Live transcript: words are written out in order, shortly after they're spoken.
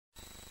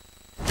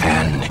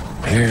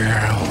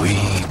Here we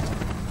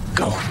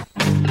go.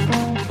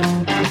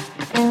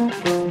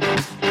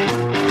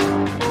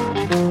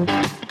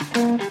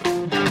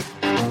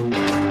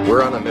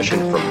 We're on a mission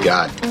from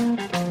God.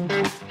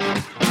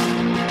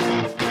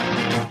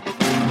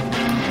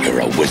 You're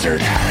a wizard,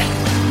 Harry.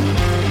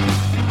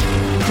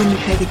 When you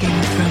play the Game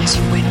of Thrones,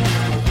 you win.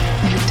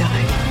 Or you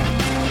die.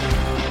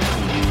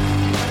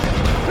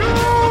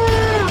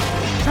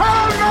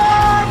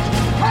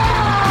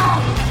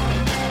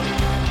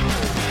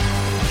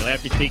 You'll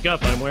have to speak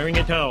up. I'm wearing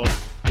a towel.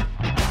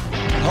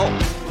 Oh.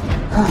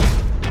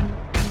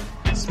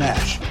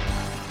 Smash.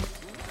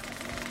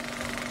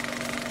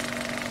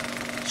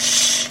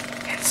 Shh.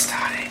 It's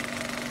starting.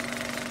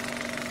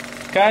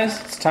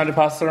 Guys, it's time to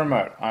pass the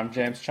remote. I'm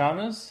James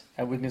Chalmers,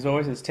 and with me as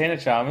always is Tina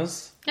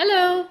Chalmers.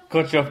 Hello.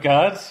 Caught you off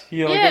guard.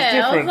 You're like, it's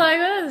different. I was like,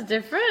 that's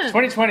different.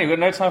 2020, we've got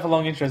no time for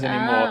long intros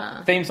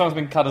anymore. Theme song's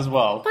been cut as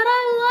well. But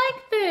I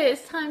like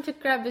this. Time to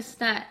grab a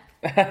snack.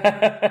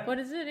 What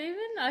is it even?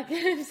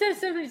 I've said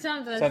so many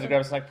times. Time to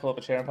grab a snack, pull up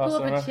a chair and pass the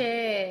remote. Pull up a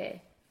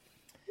chair.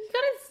 You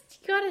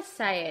gotta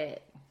say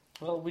it.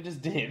 Well, we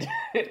just did.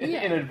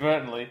 Yeah.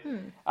 Inadvertently.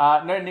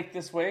 No Nick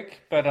this week,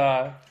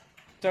 but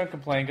don't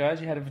complain, guys.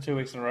 You had him for 2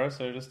 weeks in a row,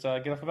 so just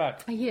get off the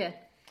back. Yeah.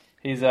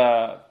 He'll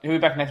be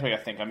back next week, I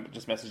think. I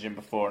just messaged him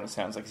before, and it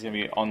sounds like he's going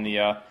to be on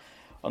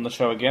the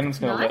show again. I'm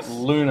just going to let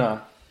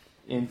Luna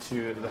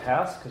into the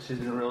house because she's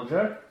been a real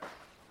joke.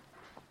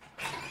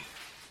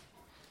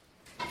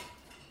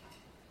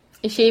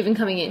 Is she even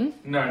coming in?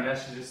 No, now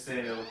she's just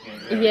standing there looking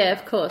at me. Yeah,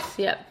 of course.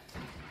 Yep.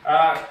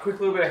 Quick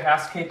little bit of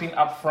housekeeping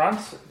up front.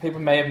 People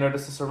may have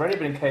noticed this already,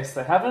 but in case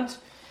they haven't,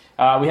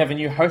 we have a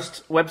new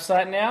host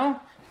website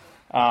now.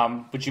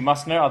 Which you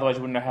must know, otherwise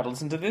you wouldn't know how to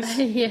listen to this.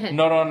 Yeah.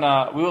 Not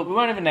on. We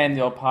won't even name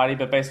the old party,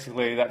 but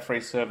basically that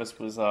free service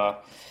was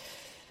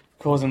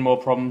causing more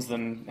problems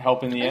than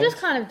help in the end. It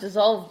just kind of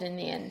dissolved in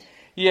the end.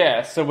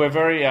 Yeah, so we're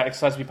very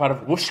excited to be part of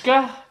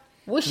Whooshka.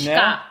 Whooshka.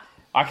 Now.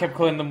 I kept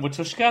calling them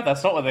Whooshka.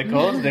 That's not what they're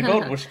called. They're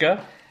called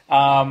Whooshka.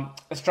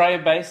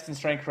 Australia-based and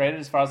Australian created,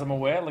 as far as I'm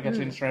aware. Like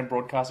actually an Australian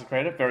broadcaster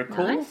created. Very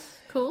cool. Nice.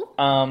 Cool.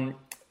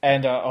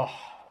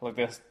 Like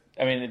this.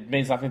 I mean, it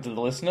means nothing to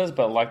the listeners,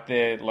 but like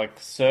their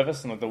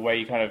service and the way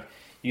you kind of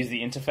use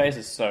the interface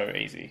is so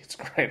easy. It's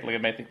great. Like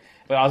amazing.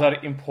 But I was able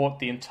to import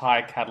the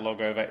entire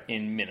catalog over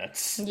in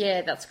minutes.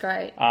 Yeah, that's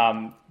great.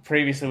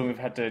 Previously, when we've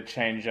had to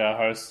change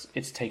hosts,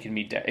 it's taken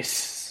me days.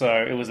 So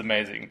it was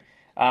amazing.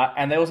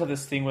 And they also have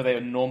this thing where they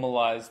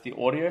normalize the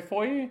audio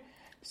for you.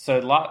 So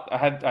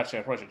I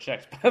probably should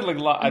check, but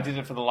I did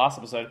it for the last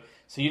episode.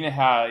 So you know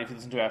how if you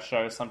listen to our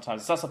show,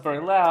 sometimes it starts off very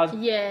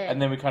loud, yeah,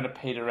 and then we kind of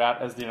peter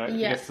out as it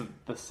gets to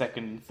the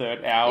second,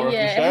 third hour of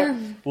the show.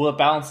 Well, it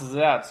balances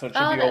it out, so it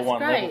should be all one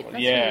great. level.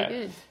 That's really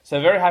good.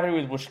 So very happy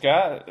with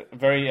Whooshka.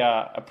 Very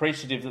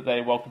appreciative that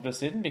they welcomed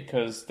us in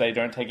because they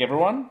don't take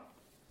everyone.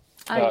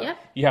 Yeah.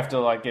 You have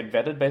to get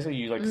vetted. Basically,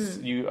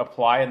 you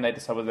apply and they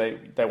decide whether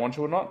they want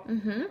you or not.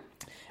 Mm-hmm.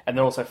 And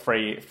they're also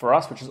free for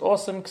us, which is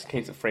awesome because it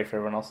keeps it free for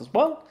everyone else as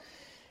well.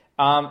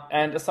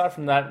 And aside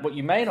from that, what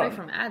you may not... Free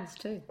from ads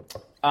too.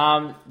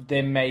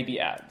 There may be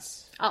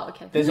ads. Oh,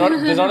 okay. There's not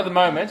at the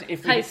moment.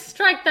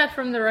 Strike that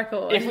from the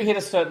record. If we hit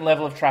a certain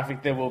level of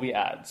traffic, there will be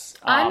ads.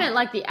 I meant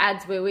like the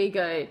ads where we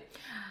go...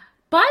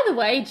 By the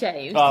way,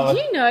 James, did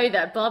you know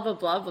that blah, blah,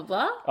 blah, blah,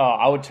 blah? Oh,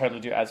 I would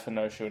totally do ads for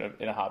No Shoe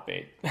in a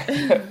heartbeat.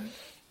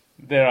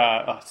 There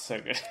are... Oh, it's so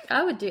good.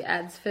 I would do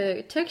ads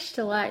for Turkish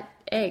Delight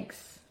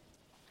eggs.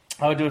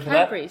 I would do it for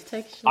Cadbury's,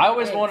 that. Turkish I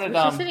always eggs, wanted...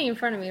 Which is sitting in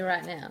front of me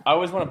right now. I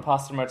always wanted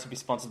Pasta Remote to be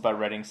sponsored by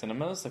Reading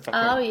Cinemas. Back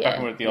when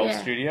we were at the old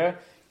studio.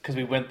 Because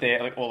we went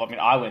there...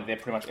 I went there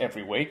pretty much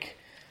every week.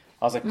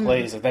 I was like,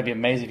 please, that'd be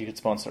amazing if you could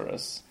sponsor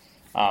us.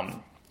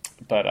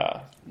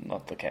 But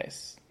not the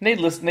case. Need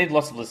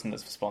lots of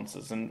listeners for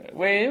sponsors. And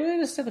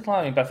we're just still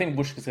climbing. But I think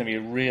Whooshka's going to be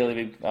a really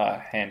big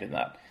hand in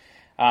that.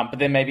 But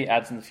there may be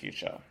ads in the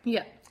future.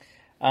 Yeah.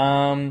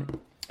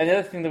 And the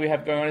other thing that we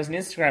have going on is an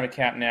Instagram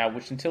account now,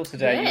 which until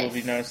today you will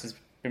be noticed has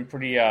been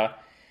pretty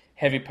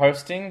heavy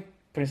posting,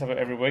 putting stuff up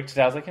every week.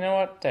 Today I was like, you know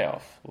what, day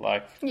off.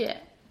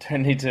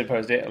 Don't need to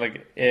post it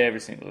every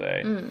single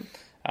day.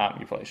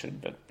 You probably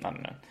should, but I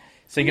don't know.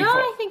 So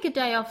I think a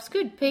day off's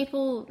good.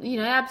 People,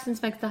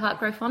 absence makes the heart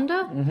grow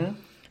fonder. Mm-hmm.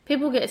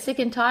 People get sick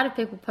and tired of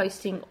people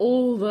posting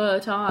all the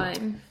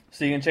time.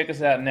 So you can check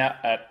us out now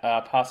at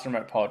Pasta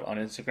Remote Pod on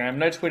Instagram.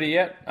 No Twitter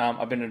yet.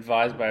 I've been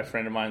advised by a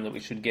friend of mine that we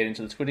should get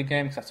into the Twitter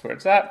game because that's where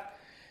it's at.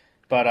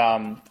 But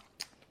I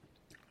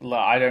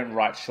don't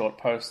write short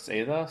posts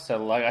either.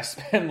 So I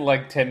spend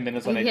 10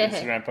 minutes on each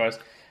Instagram post.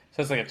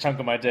 So it's like a chunk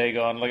of my day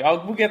gone.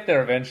 We'll get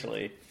there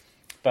eventually.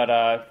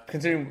 But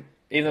considering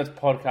even though this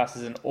podcast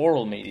is an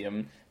oral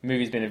medium,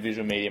 movies being a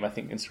visual medium, I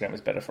think Instagram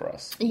is better for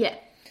us. Yeah.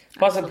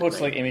 Plus it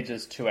puts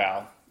images to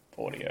our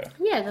audio.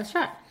 Yeah, that's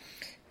right.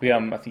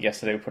 I think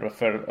yesterday we put a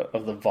photo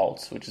of the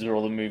vault, which is where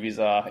all the movies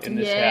are in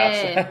this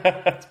house.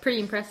 It's pretty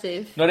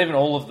impressive. Not even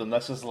all of them.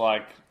 That's just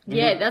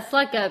that's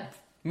like a...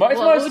 Most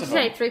what would you of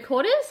say, them.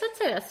 3/4? I'd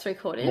say that's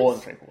 3/4. More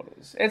than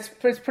 3/4.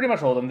 It's pretty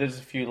much all of them. There's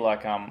a few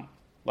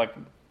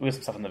we have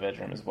some stuff in the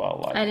bedroom as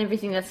well. And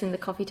everything that's in the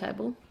coffee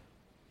table.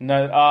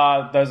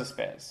 No, those are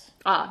spares.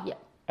 Ah, yeah.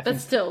 But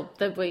still,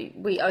 that we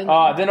own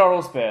They're not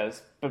all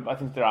spares, but I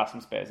think there are some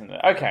spares in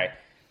there. Okay.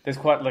 There's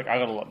quite, I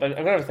got a lot. I got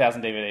over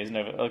 1,000 DVDs and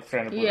over,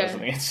 300 Blu-rays or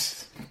something.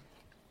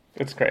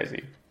 It's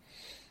crazy.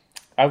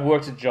 I've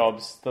worked at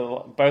jobs,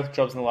 both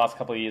jobs in the last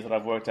couple of years that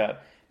I've worked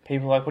at.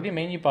 People are like, what do you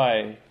mean you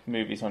buy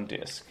movies on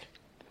disc?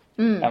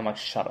 And I'm like,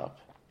 shut up.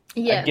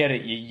 Yeah. I get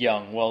it, you're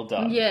young, well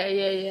done.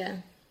 Yeah.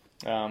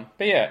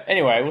 But yeah,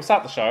 anyway, we'll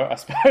start the show, I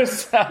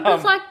suppose.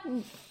 It's like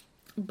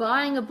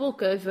buying a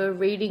book over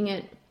reading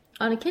it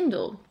on a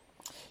Kindle.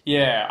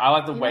 Yeah, I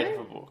like the weight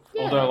of a book.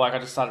 Yeah. Although, I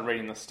just started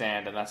reading The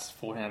Stand, and that's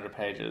 1,400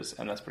 pages,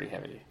 and that's pretty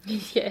heavy.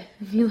 Yeah.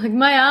 You're like,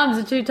 my arms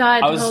are too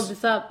tired to hold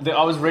this up.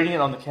 I was reading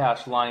it on the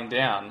couch, lying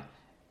down,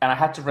 and I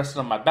had to rest it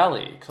on my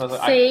belly. Cause I was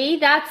like, See,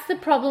 that's the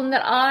problem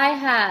that I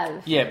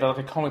have. Yeah, but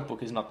a comic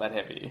book is not that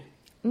heavy.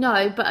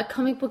 No, but a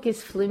comic book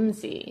is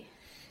flimsy.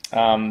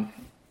 I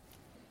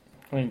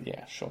mean,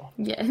 yeah, sure.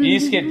 Yeah. You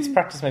just get,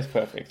 practice makes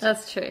perfect.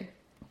 That's true.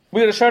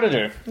 We got a show to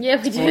do.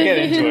 Yeah, we do. We'll get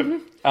into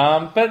it.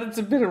 But it's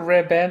a bit of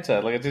rare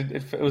banter.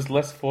 It was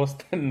less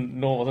forced than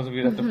normal. Sometimes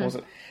we'd have to force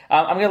it.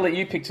 I'm going to let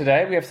you pick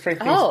today. We have 3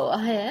 things. Oh,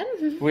 I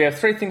am? We have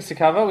 3 things to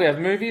cover. We have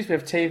movies, we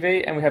have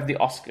TV, and we have the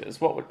Oscars.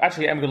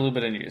 Actually, I'm got a little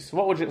bit of news.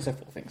 What would you say?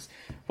 4 things.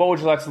 What would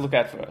you like to look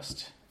at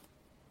first?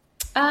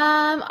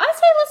 I'd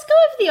say let's go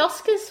over the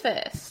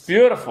Oscars first.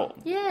 Beautiful.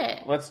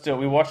 Yeah. Let's do it.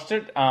 We watched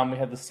it. We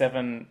had the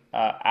 7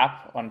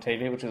 app on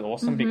TV, which is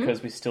awesome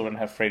because we still don't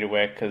have free to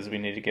wear because we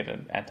need to get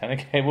an antenna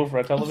cable for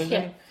our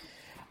television.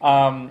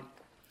 Yeah.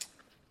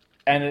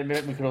 And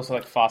we could also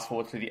fast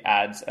forward through the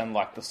ads and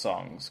the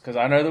songs because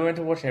I know they went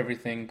to watch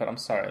everything, but I'm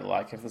sorry,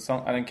 if the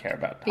song I don't care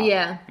about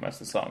most of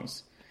the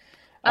songs.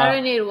 I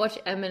don't need to watch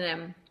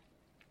Eminem.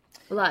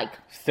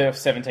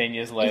 17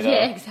 years later.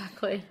 Yeah,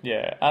 exactly.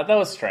 Yeah, that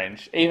was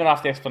strange. Even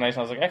after the explanation,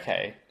 I was like,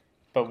 okay,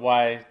 but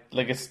why?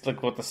 It's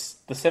what the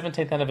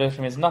 17th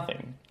anniversary means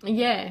nothing.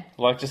 Yeah.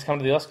 Just come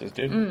to the Oscars,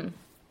 dude.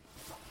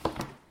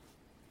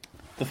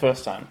 The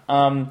first time.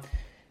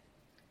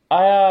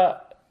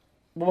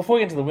 Well, before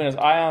we get into the winners,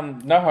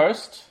 no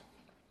host.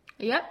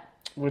 Yep.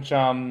 Which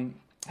has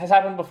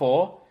happened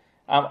before.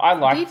 I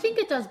like. Do you think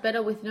it does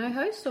better with no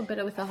host or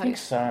better with a host? I think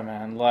so,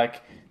 man.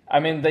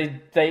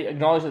 They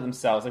acknowledge it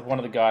themselves. One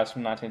of the guys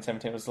from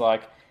 1917 was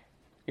like,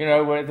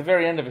 we're at the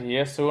very end of it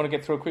here, so we want to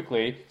get through it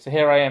quickly. So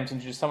here I am to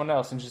introduce someone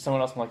else. I'm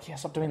like, yeah,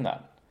 stop doing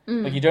that.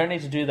 You don't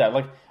need to do that.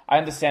 I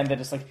understand that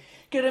it's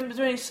get in as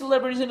many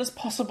celebrities in as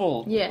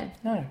possible. Yeah.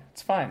 No,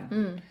 it's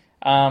fine.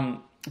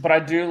 But I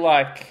do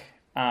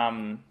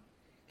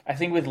I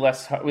think with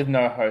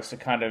no host, it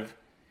kind of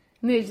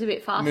moves a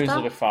bit faster.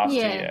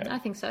 Yeah, I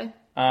think so.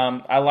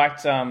 I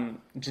liked Janelle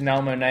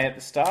Monáe at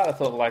the start. I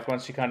thought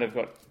once she kind of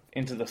got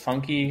into the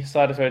funky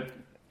side of her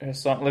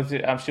song,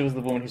 she was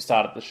the woman who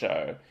started the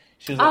show.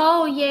 She was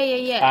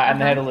yeah. And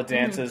they had all the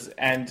dances,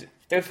 and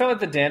it felt like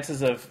the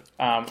dances of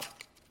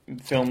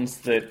films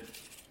that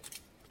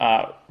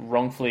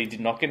wrongfully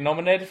did not get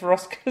nominated for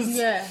Oscars.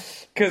 Yeah.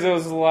 Because it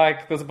was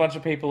there's a bunch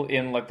of people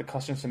in the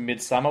costumes from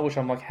Midsummer, which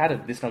I'm like, how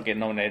did this not get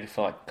nominated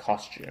for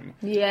costume?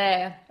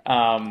 Yeah.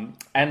 And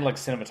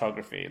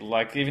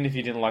cinematography. Even if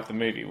you didn't like the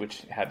movie,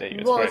 which how dare you?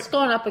 It's great. It's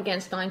gone up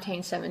against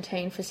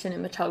 1917 for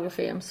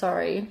cinematography. I'm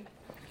sorry.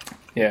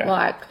 Yeah.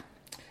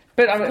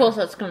 But of course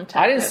that's going to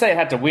take I didn't say it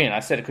had to win. I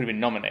said it could have been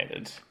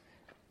nominated.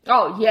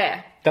 Oh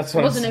yeah. That's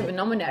what it wasn't even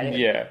nominated.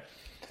 Yeah.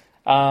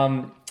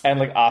 And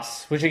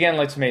Us, which again,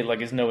 to me,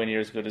 is nowhere near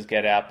as good as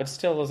Get Out, but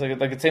still, was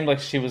it seemed like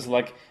she was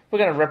we're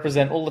going to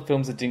represent all the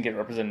films that didn't get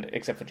represented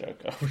except for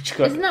Joker.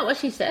 Isn't that what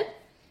she said?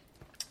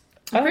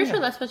 I'm pretty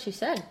sure that's what she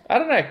said. I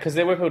don't know, because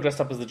there were people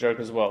dressed up as the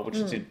Joker as well, which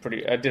did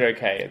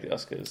okay at the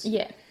Oscars.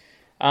 Yeah.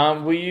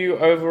 Were you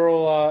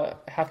overall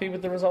happy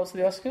with the results of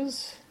the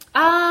Oscars?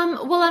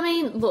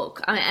 Well,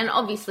 look, and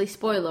obviously,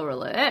 spoiler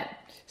alert.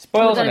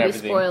 Spoilers We're going to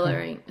be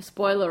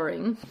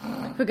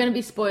spoilering. We're going to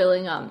be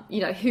spoiling,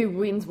 who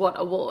wins what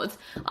awards.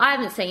 I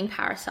haven't seen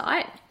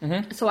Parasite,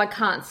 so I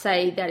can't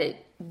say that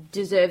it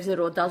deserves it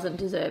or doesn't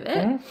deserve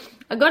it.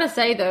 I got to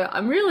say though,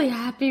 I'm really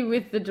happy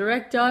with the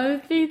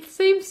director. He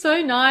seems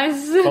so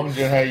nice. Bong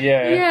Joon-ho,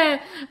 yeah.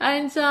 Yeah,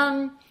 and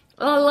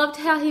I loved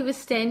how he was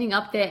standing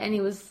up there and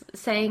he was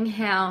saying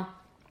how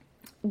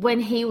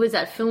when he was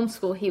at film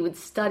school, he would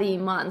study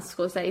Martin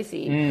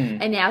Scorsese,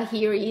 and now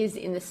here he is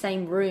in the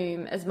same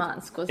room as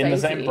Martin Scorsese. In the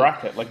same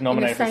bracket,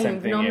 nominated for the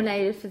same thing.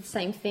 Nominated for the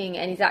same thing,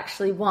 and he's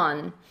actually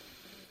won.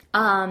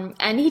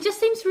 And he just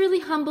seems really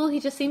humble. He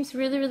just seems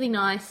really, really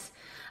nice.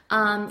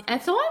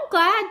 And so I'm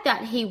glad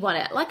that he won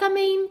it.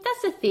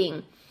 That's the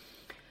thing.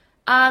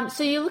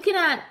 So you're looking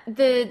at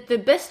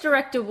the best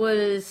director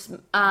was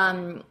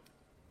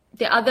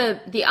the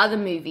other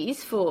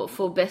movies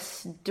for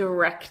best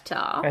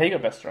director. Yeah, he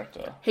got best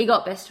director. He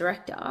got best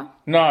director.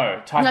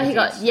 No, he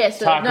got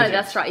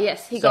that's right.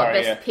 Yes, he got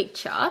best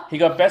picture. He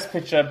got best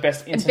picture,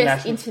 best international.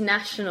 Best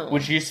international,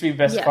 which used to be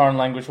best foreign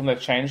language when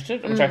they've changed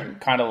it, which I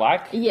kind of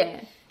like.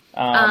 Yeah.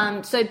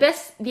 So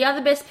the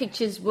other best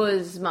pictures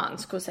was Martin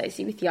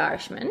Scorsese with The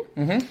Irishman.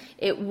 Mm-hmm.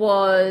 It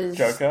was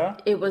Joker.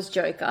 It was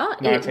Joker.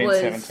 1917.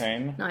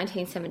 It was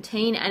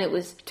 1917, and it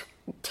was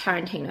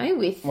Tarantino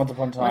with Once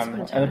Upon a Time,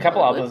 Once and a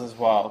couple Hollywood. others as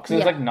well, because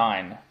there's like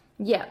 9.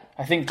 Yeah.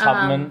 I think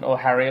Tubman or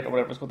Harriet or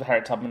whatever it's called, the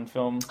Harriet Tubman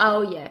film.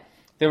 Oh, yeah.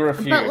 There were a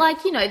few. But,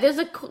 like, you know, there's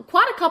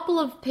quite a couple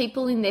of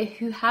people in there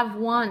who have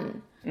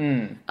won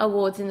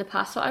awards in the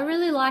past. So I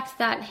really liked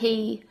that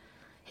he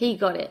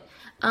got it.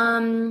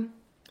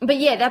 But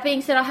yeah, that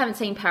being said, I haven't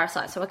seen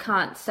Parasite, so I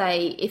can't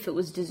say if it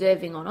was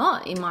deserving or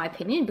not, in my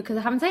opinion, because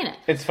I haven't seen it.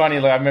 It's funny,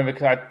 like, I remember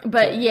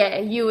But yeah,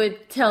 you were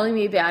telling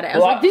me about it. I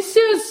was like, this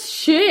is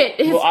shit.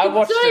 It's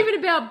not even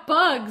about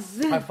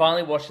bugs. I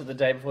finally watched it the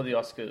day before the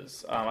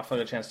Oscars. I finally got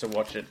a chance to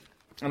watch it.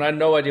 And I had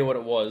no idea what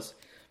it was.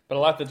 But I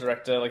like the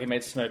director. Like, he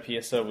made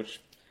Snowpiercer, which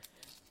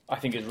I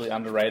think is really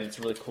underrated. It's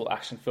a really cool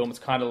action film. It's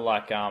kind of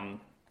like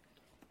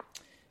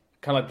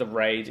The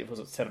Raid. It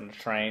was set on a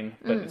train,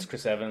 but it's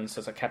Chris Evans, so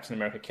it's like Captain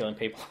America killing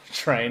people on a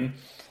train,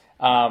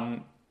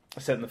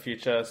 set in the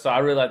future. So I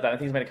really like that. I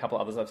think he's made a couple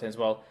others I've seen as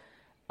well.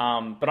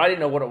 But I didn't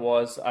know what it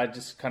was. I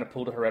just kind of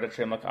pulled a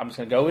Hereditary. I'm like, I'm just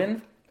going to go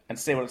in and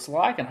see what it's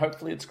like, and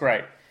hopefully it's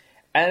great.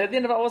 And at the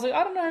end of it, I was like,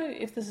 I don't know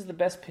if this is the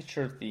best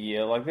picture of the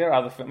year. Like, there are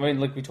other films. I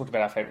mean, like, we talked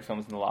about our favourite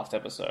films in the last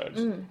episode,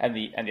 and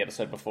the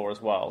episode before as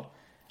well.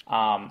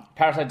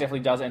 Parasite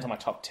definitely does enter my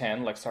top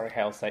 10. Like, sorry,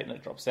 Hail Satan,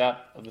 it drops out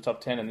of the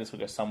top 10, and this will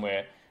go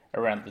somewhere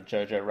around the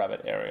Jojo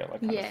Rabbit area,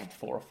 like kind of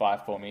 4 or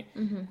 5 for me.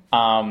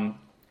 But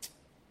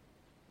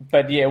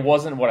yeah, it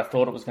wasn't what I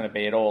thought it was going to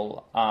be at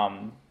all.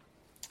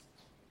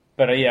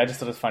 But yeah, I just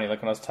thought it was funny.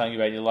 Like when I was telling you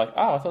about it, you're like,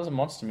 oh, I thought it was a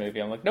monster movie.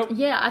 I'm like, nope.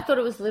 Yeah, I thought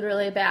it was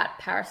literally about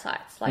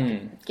parasites,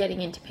 like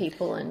getting into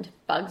people and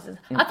bugs.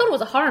 I thought it was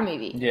a horror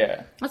movie.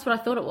 Yeah. That's what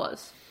I thought it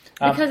was.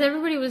 Because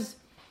everybody was...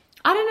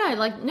 I don't know,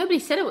 like, nobody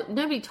said it,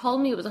 nobody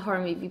told me it was a horror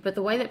movie, but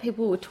the way that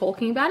people were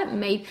talking about it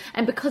made,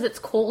 and because it's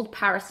called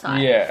Parasite,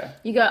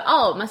 you go,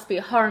 oh, it must be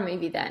a horror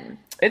movie then.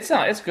 It's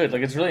good,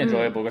 like, it's really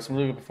enjoyable, got some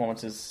really good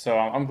performances, so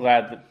I'm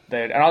glad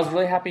that and I was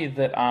really happy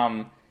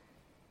that,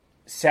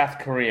 South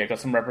Korea got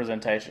some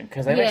representation,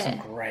 because they make some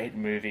great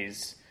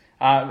movies.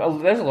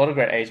 There's a lot of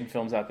great Asian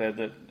films out there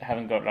that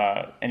haven't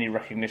got any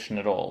recognition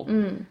at all.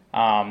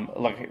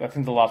 Like I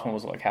think the last one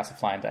was like House of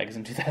Flying Daggers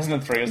in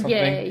 2003 or something.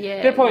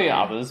 There are probably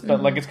others,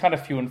 but like it's kind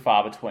of few and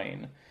far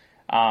between.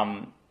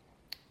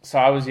 So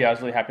I was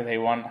really happy that he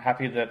won.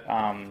 Happy that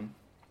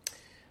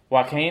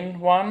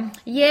Joaquin won.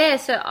 Yeah,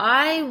 so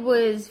I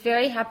was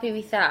very happy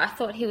with that. I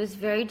thought he was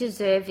very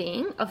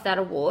deserving of that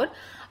award.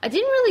 I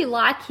didn't really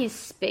like his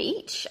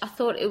speech. I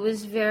thought it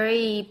was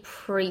very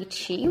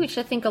preachy, which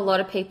I think a lot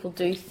of people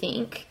do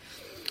think.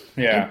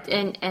 Yeah.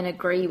 And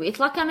agree with.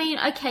 Like, I mean,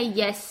 okay,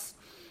 yes.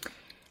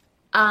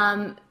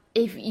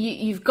 If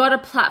you've got a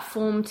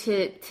platform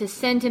to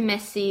send a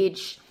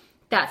message,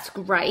 that's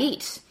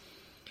great.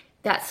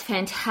 That's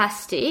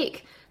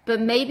fantastic. But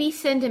maybe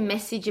send a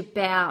message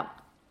about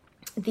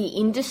the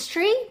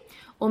industry,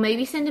 or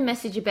maybe send a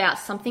message about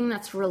something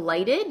that's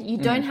related. You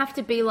don't have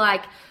to be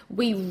like,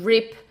 we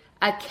rip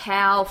a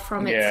cow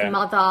from its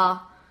mother,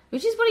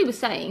 which is what he was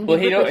saying. Well,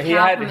 he'd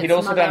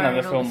also done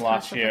another film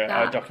last year,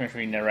 a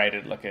documentary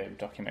narrated, like a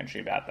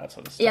documentary about that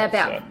sort of stuff. Yeah,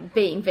 about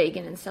being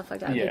vegan and stuff like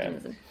that,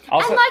 veganism.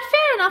 Also, and, like,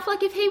 fair enough,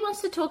 like, if he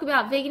wants to talk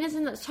about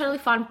veganism, that's totally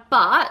fine,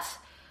 but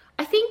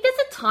I think there's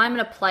a time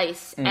and a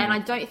place, and I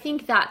don't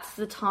think that's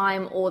the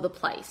time or the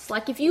place.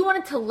 Like, if you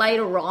wanted to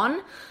later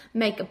on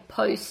make a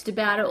post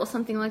about it or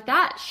something like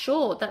that,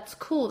 sure, that's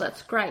cool,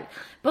 that's great.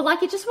 But,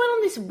 like, it just went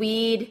on this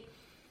weird...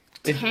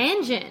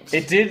 tangent.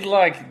 It did,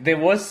 like, there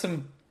was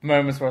some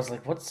moments where I was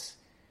like,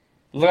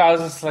 look, I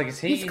was just like, is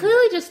he... He's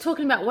clearly just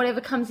talking about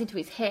whatever comes into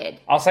his head.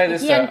 I'll say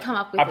this, he hadn't come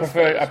up with I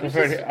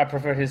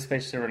prefer his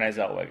speech to Renee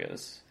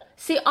Zellweger's.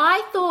 See,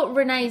 I thought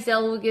Renee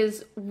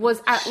Zellweger's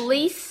was at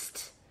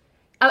least...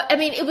 I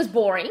mean, it was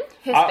boring,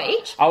 her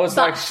speech. I was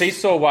like, she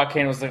saw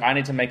Joaquin and was like, I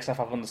need to make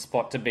stuff up on the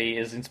spot to be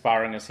as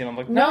inspiring as him. I'm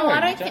like, no,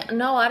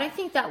 I don't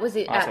think that was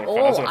it at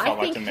all. I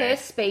think her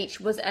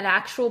speech was an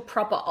actual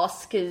proper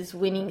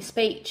Oscars-winning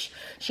speech.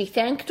 She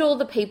thanked all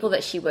the people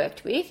that she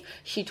worked with.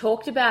 She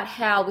talked about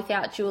how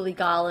without Julie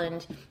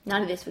Garland,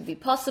 none of this would be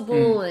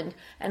possible, and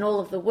all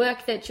of the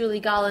work that Julie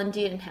Garland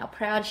did, and how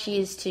proud she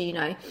is to, you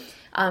know,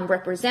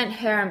 represent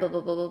her, and blah,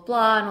 blah, blah, blah,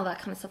 blah, and all that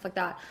kind of stuff like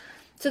that.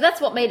 So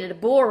that's what made it a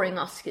boring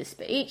Oscar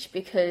speech,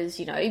 because,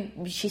 you know,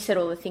 she said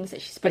all the things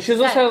that she's supposed to say.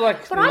 But she was also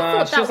like,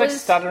 she was like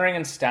stuttering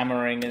and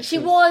stammering. And she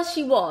was,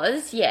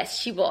 yes,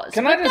 she was.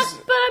 But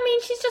I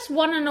mean, she's just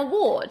won an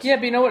award. Yeah,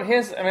 but you know what,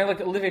 like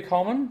Olivia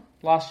Colman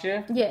last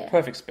year,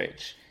 perfect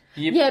speech.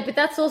 But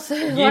that's also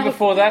year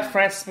before that,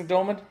 Frances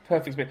McDormand,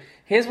 perfect speech.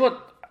 Here's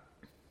what,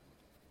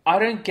 I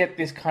don't get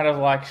this kind of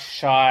like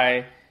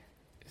shy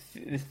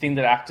thing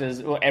that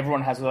actors, or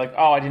everyone has, like,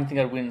 oh, I didn't think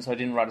I'd win, so I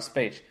didn't write a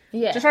speech.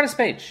 Yeah. Just write a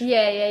speech.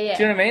 Yeah. Do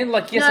you know what I mean?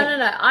 Like, yes.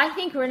 No. I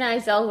think Renee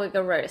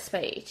Zellweger wrote a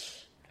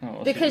speech.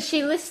 Because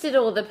she listed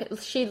all the...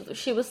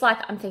 She was like,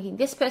 I'm thinking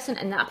this person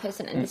and that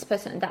person and this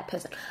person and that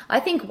person.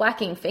 I think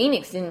Joaquin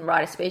Phoenix didn't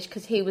write a speech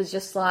because he was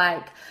just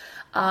like,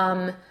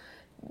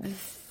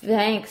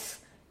 thanks,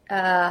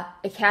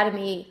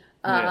 Academy,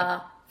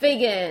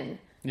 vegan,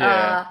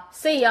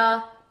 see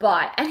ya,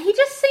 bite, and he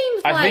just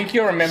seems like I think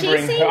you're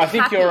remembering. I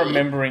think happy. you're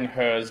remembering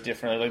hers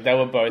differently. Like they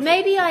were both.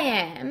 Maybe I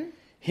am.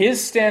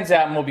 His stands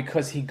out more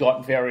because he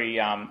got very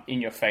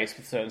in your face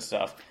with certain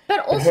stuff.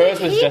 But also hers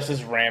was just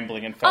as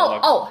rambling and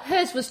felt like...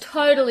 hers was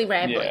totally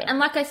rambling. Yeah. And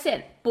like I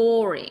said,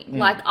 boring.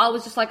 Like, I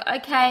was just like,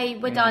 okay,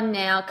 we're done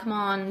now. Come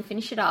on,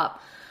 finish it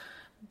up.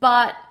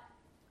 But,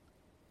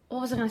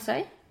 what was I going to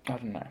say? I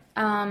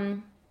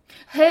don't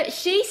know.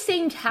 She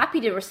seemed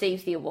happy to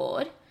receive the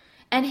award,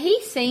 and he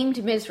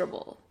seemed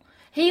miserable.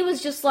 He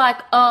was just like,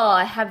 oh,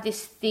 I have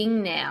this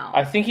thing now.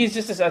 I think he's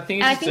just... I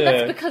think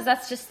that's because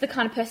that's just the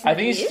kind of person I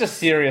think he's just a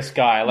serious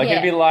guy. Like, Yeah.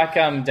 it'd be like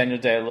Daniel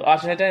Day-Lewis.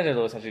 Actually, no, Daniel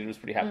Day-Lewis actually was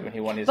pretty happy when he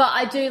won his... But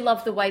I do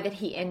love the way that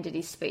he ended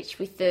his speech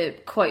with the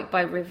quote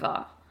by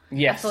River.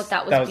 Yes. I thought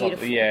that was beautiful.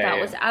 Lovely. Yeah,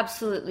 that was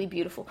absolutely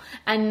beautiful.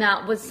 And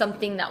that was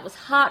something that was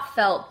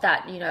heartfelt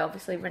that,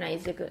 obviously Renee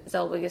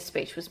Zellweger's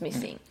speech was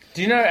missing.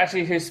 Do you know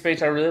actually whose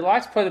speech I really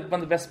liked? Probably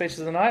one of the best speeches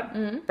of the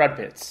night? Brad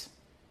Pitt's.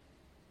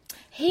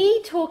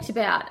 He talked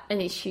about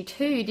an issue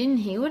too, didn't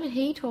he? What did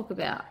he talk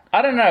about?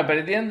 I don't know, but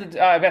at the end of the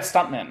day, about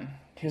stuntmen.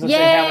 He was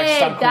saying how much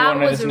stunt that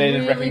coordinators was a needed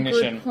really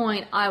recognition. good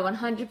point. I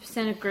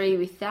 100% agree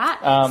with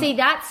that. See,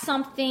 that's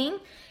something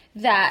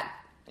that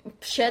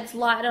sheds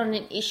light on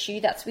an issue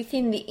that's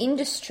within the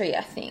industry,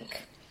 I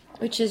think,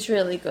 which is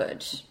really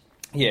good.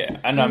 Yeah,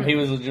 and he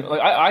was legit. Like,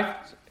 I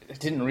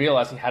didn't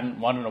realise he hadn't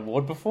won an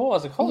award before. I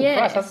was like, holy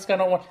Christ, how's this going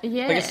on?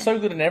 Yeah. Like, it's so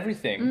good in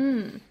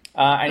everything.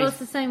 It was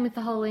the same with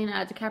the whole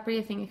Leonardo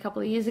DiCaprio thing a couple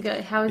of years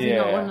ago. How has he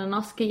not won an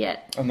Oscar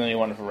yet? And then he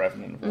won it for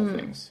Revenant of all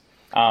things.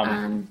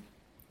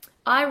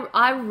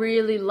 I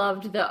really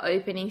loved the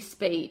opening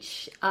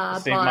speech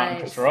Steve Martin,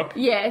 Chris Rock.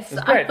 Yes,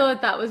 I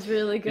thought that was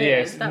really good.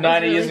 Yes, that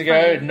 90 was years really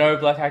ago, funny. no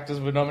black actors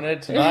were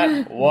nominated.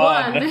 Tonight,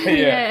 one.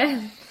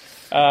 Yeah.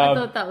 I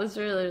thought that was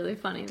really, really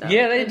funny.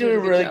 They do a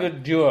really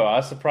good duo. I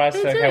was surprised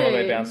how well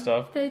they bounced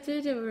off. They do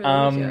a really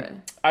good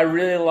duo. I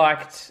really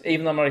liked,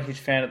 even though I'm not a huge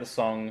fan of the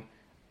song,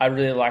 I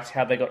really liked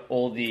how they got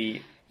all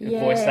the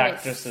voice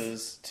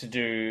actresses to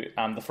do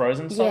the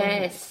Frozen song.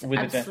 Yes, with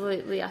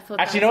absolutely. I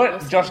thought actually, that you know was what?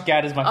 awesome. Josh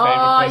Gad is my favorite.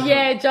 Oh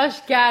yeah,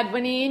 Josh Gad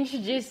when he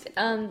introduced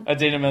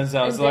Adina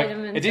Menzel. It's like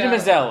Menzel. Adina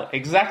Menzel.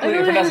 Exactly,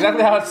 pronounced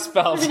exactly how it's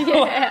spelled.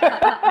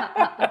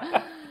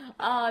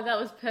 Oh, that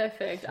was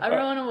perfect. I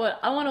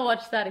want to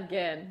watch that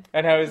again.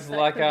 And how he's That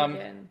like, clip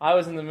again. I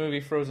was in the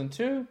movie Frozen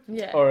 2,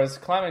 Yeah. or as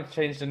climate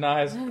change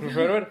deniers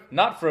refer to it,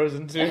 not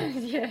Frozen 2.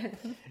 Yeah,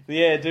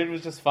 Yeah, dude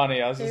was just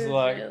funny. I was it just was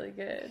like, really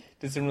good.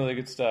 did some really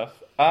good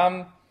stuff.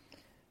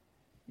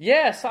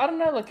 Yeah, so I don't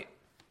know, like,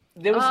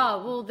 there was...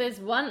 Oh, well, there's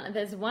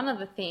one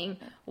other thing.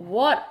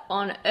 What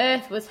on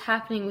earth was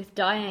happening with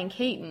Diane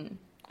Keaton?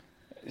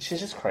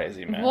 She's just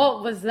crazy, man.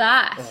 What was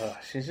that? Ugh,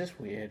 she's just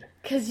weird.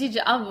 Because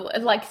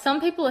like,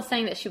 some people are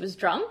saying that she was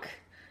drunk.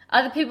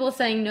 Other people are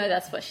saying, no,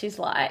 that's what she's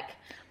like.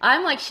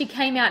 I'm like, she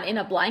came out in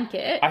a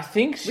blanket. I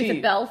think with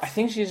a belt. I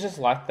think she's just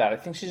like that. I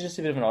think she's just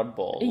a bit of an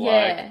oddball.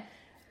 Yeah.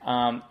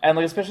 Like, and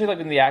like, especially like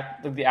when the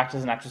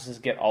actors and actresses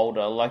get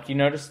older, like you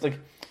notice like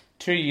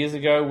 2 years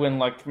ago when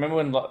like, remember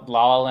when La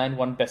La Land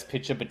won Best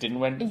Picture but didn't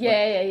win?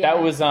 Yeah.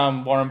 That was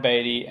Warren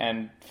Beatty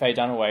and Faye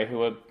Dunaway, who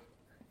were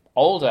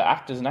older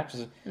actors and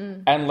actresses.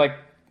 And like,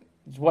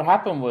 what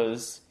happened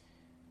was,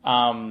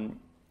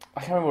 I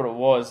can't remember what it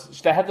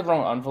was. They had the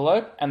wrong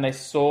envelope, and they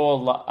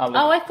saw...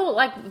 I thought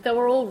like they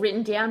were all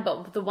written down,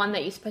 but the one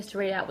that you're supposed to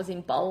read out was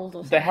in bold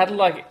or something. They had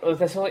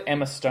they saw like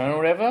Emma Stone or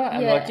whatever,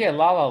 and they're like,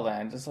 La La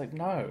Land. It's like,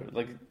 no,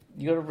 like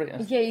you got to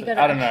read. Yeah, you got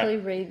to actually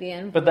read the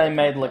envelope. But they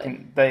made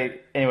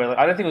anyway. Like,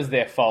 I don't think it was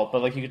their fault,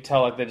 but like you could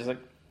tell, like they're just like,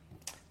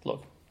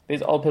 look,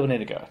 these old people need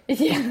to go.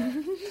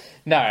 Yeah.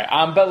 No,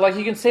 but like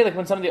you can see, like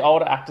when some of the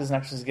older actors and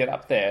actresses get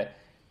up there,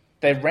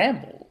 they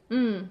ramble.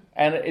 And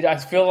I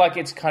feel like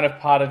it's kind of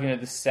part of,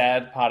 the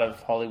sad part of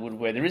Hollywood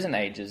where there is an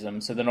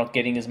ageism, so they're not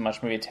getting as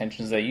much movie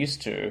attention as they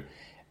used to.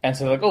 And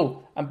so they're like,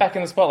 oh, I'm back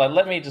in the spotlight.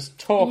 Let me just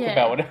talk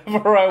about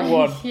whatever I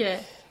want. Yeah.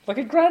 Like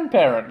a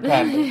grandparent,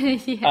 kind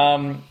of.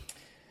 Yeah.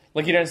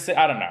 Like you don't see,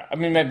 I don't know. I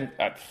mean, maybe,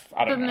 I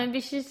don't know. But maybe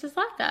she's just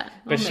like that.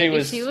 But she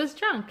was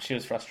drunk. She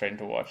was frustrating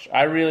to watch.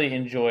 I really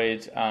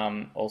enjoyed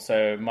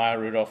also Maya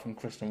Rudolph and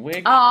Kristen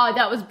Wiig. Oh,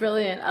 that was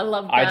brilliant. I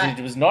loved that.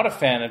 I was not a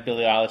fan of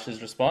Billie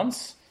Eilish's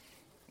response.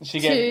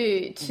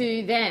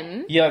 To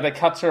them? Yeah, they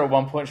cut to her at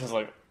one point. She was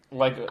like...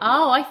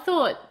 Oh, I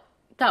thought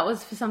that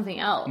was for something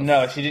else.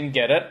 No, she didn't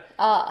get it.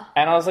 Ah.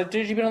 And I was like,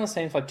 dude, you've been on the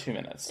scene for like 2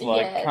 minutes.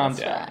 Like, yeah, calm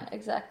that's down. Right.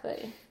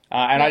 Exactly.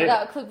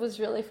 That clip was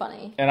really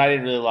funny. And I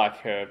didn't really like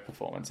her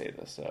performance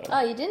either, so...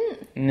 Oh, you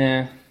didn't?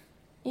 Nah.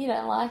 You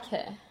don't like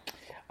her?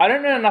 I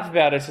don't know enough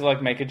about her to,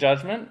 like, make a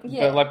judgment.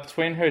 Yeah. But, like,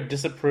 between her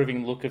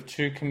disapproving look of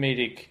two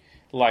comedic,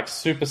 like,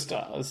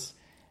 superstars...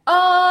 Oh,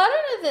 I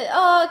don't know that...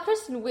 Oh,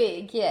 Kristen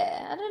Wiig,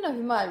 yeah. I don't know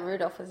who Maya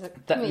Rudolph is a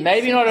comedic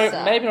maybe not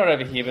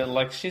over here, but,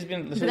 like, she's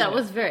been... That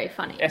was very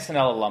funny.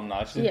 SNL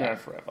alumni. She's been around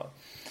forever.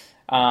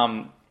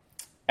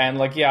 And,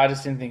 like, yeah, I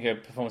just didn't think her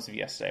performance of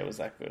yesterday was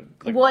that good.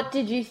 Like, what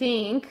did you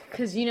think?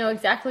 Because you know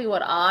exactly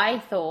what I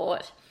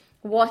thought.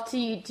 What do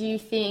you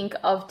think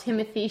of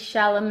Timothée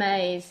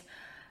Chalamet's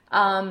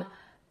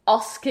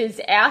Oscars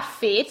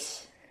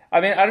outfit? I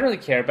mean, I don't really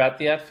care about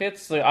the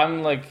outfits.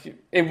 Like,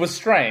 it was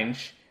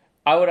strange.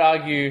 I would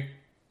argue,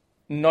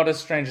 not as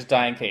strange as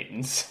Diane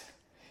Keaton's.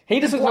 He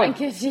just looked like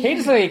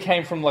he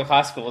came from like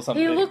high school or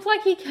something. He looked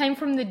like he came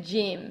from the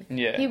gym.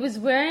 Yeah. He was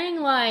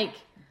wearing like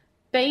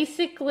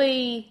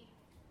basically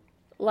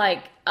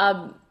like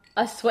a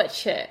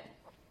sweatshirt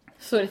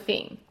sort of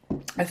thing.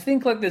 I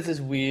think like there's this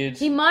weird.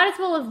 He might as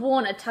well have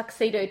worn a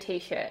tuxedo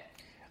t-shirt.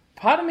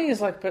 Part of me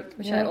is like, but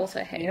which I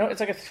also hate. You know, it's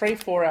like a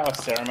 3-4 hour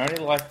ceremony.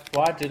 Like,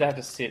 why do they have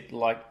to sit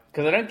like?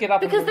 Because they don't get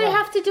up. Because they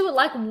have to do it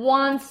like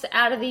once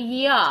out of the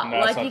year. No,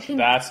 like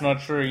that's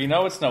not true. You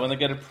know, it's not when they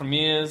go to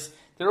premieres.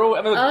 They're all.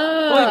 I mean,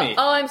 believe me.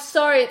 Oh, I'm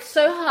sorry. It's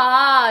so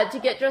hard to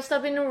get dressed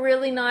up in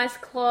really nice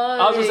clothes.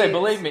 I was going to say,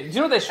 believe me. Do you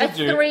know what they should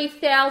do? A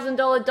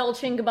 $3,000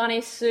 Dolce &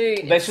 Gabbana suit.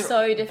 It's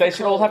so difficult. They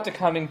should all have to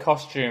come in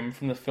costume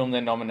from the film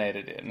they're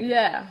nominated in.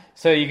 Yeah.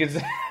 So you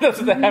can. That's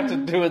what they have to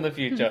do in the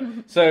future.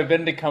 So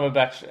Benedict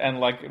Cumberbatch and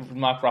like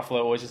Mark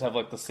Ruffalo always just have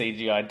like the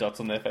CGI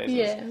dots on their faces.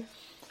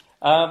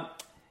 Yeah.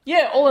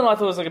 Yeah, all in all, I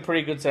thought it was like a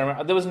pretty good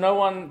ceremony. There was no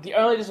one. The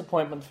only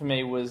disappointment for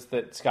me was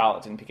that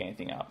Scarlett didn't pick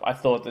anything up. I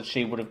thought that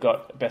she would have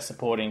got Best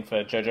Supporting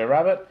for Jojo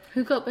Rabbit.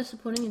 Who got Best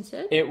Supporting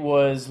instead? It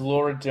was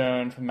Laura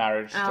Dern for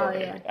Marriage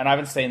Story. Yeah. And I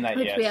haven't seen that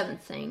yet. Which we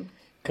haven't seen.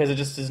 Because it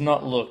just does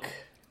not look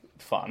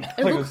fun.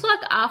 It looks like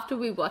after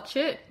we watch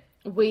it,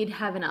 we'd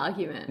have an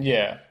argument.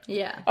 Yeah.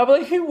 Yeah. I'd be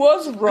like, who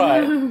was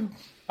right?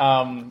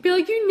 Be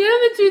like, you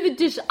never do the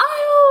dishes.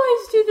 I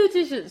always do the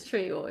dishes. It's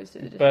true, you always do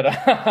the dishes.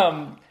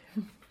 But,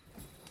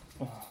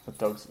 the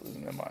dogs are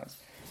losing their minds.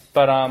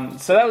 But,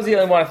 so that was the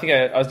only one I think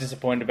I was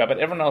disappointed about. But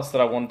everyone else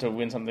that I wanted to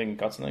win something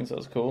got something, so it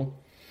was cool.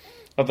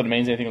 Not that it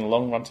means anything in the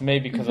long run to me,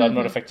 because I'm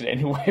not affected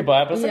anyway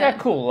by it. But it's like,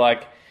 cool.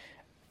 Like,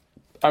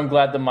 I'm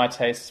glad that my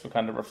tastes were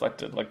kind of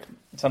reflected. Like,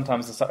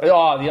 sometimes the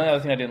only other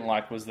thing I didn't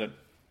like was that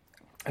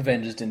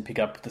Avengers didn't pick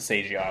up the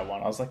CGI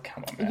one. I was like,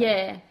 come on, man.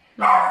 Yeah.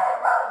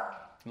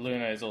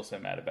 Luna is also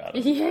mad about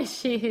it. Yeah,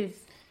 she is.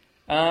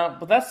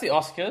 But that's the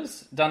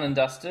Oscars, done and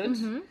dusted.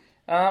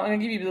 I'm going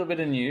to give you a little bit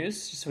of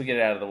news, just so we get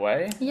it out of the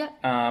way.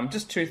 Yep.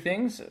 Just two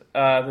things.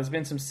 There's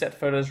been some set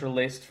photos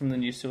released from the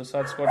new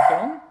Suicide Squad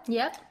film.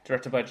 Yep.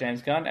 Directed by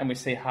James Gunn. And we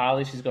see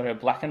Harley, she's got her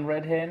black and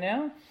red hair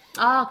now.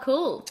 Ah,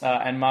 cool.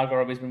 And Margot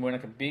Robbie's been wearing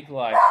like a big,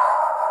 like...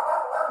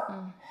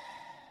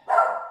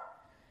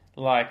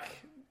 Like,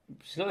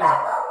 she's got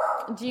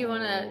this... Do you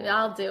want to...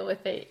 I'll deal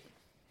with it.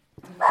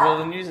 Well,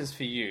 the news is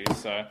for you,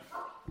 so...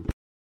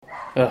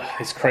 Ugh,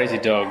 these crazy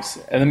dogs.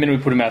 And the minute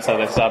we put them outside,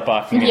 they start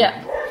barking.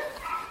 Yeah.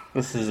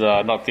 This is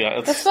not the...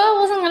 That's why I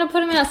wasn't going to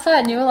put him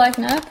outside. And you were like,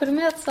 no, put him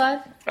outside.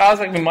 I was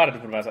like, we might have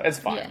to put him outside. It's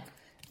fine. Yeah.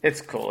 It's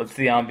cool. It's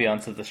the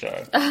ambience of the show.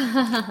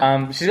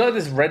 She's got like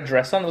this red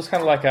dress on. It was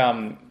kind of like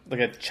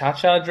a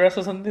cha-cha dress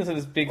or something. So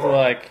this big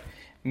like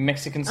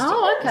Mexican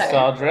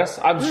style dress.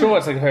 I'm sure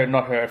it's like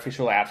not her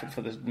official outfit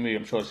for this movie.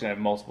 I'm sure she's gonna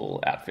have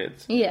multiple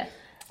outfits. Yeah.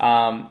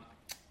 And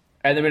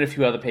there have been a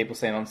few other people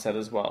seen on set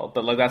as well.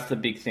 But like that's the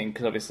big thing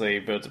because obviously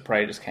Birds of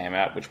Prey just came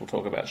out, which we'll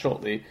talk about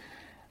shortly.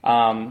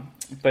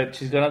 But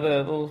she's got another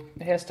little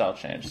hairstyle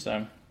change. So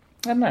I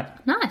don't know.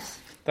 Nice.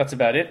 That's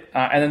about it.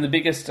 And then the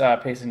biggest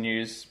piece of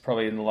news,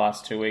 probably in the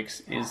last 2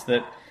 weeks, is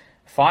that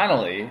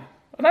finally,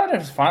 I don't know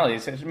if it's finally,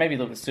 it's maybe a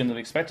little bit sooner than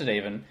we expected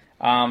even,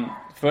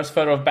 first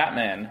photo of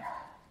Batman,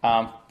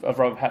 of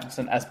Robert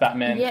Pattinson as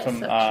Batman from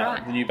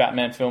the new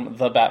Batman film,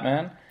 The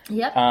Batman.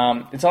 Yep.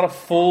 It's not a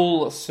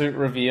full suit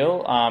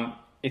reveal.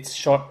 It's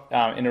shot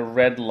in a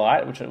red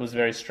light, which was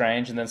very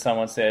strange, and then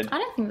someone said... I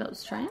don't think that was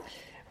strange.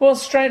 Well,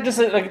 strange, just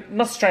like,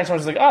 not strange, someone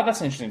was like, oh,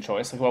 that's an interesting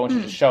choice, like, why wouldn't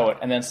you just show it?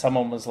 And then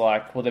someone was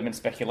like, well, there have been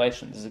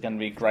speculations, is it going to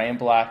be grey and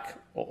black,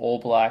 or all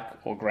black,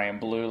 or grey and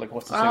blue, like,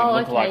 what's the suit going to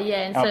look like?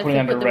 Yeah, and so putting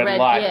under a red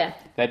light, yeah.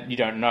 that you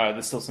don't know,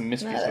 there's still some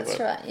mystery to it. That's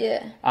right,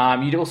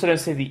 yeah. You also don't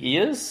see the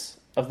ears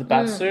of the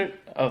bat suit,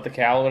 of the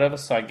cowl or whatever,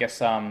 so I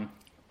guess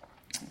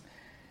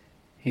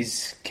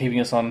he's keeping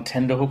us on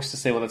tenterhooks to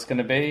see what that's going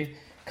to be,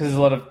 because there's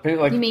a lot of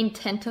people like... You mean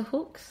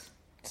tenterhooks?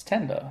 It's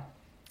tender.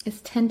 It's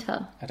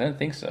tenter. I don't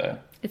think so.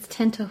 It's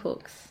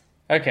tenterhooks.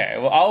 Okay,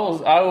 well,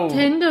 I will...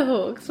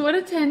 Tenterhooks? What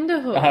are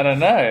tenterhooks? I don't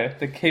know.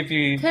 To keep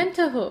you...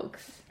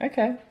 Tenterhooks.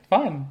 Okay,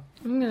 fine.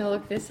 I'm going to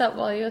look this up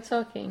while you're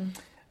talking.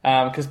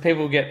 Because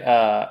people get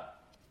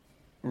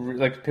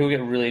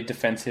really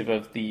defensive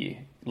of the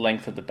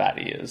length of the bat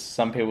ears.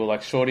 Some people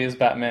like short ears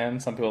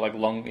Batman. Some people like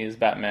long ears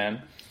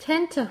Batman.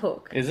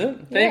 Tenterhook. Is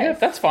it? There you go.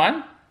 That's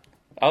fine.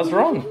 I was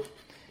wrong.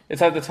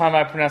 It's like the time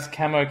I pronounced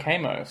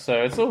camo,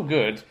 so it's all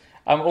good.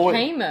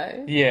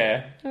 Camo?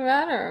 Yeah.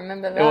 I don't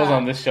remember that. It was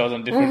on this show, it was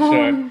on a different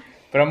show.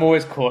 But I'm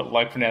always caught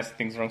like pronouncing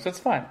things wrong, so it's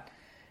fine.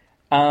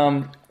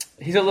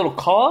 He's got a little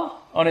collar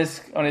on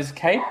his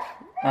cape.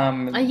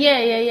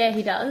 Yeah,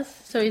 he does.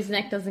 So his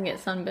neck doesn't get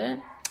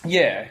sunburnt.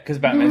 Yeah, because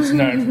Batman's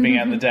known for being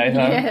out in the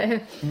daytime. Yeah.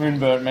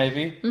 Moonburnt,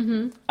 maybe.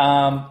 Mm-hmm.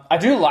 I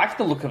do like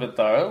the look of it,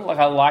 though. Like,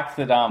 I like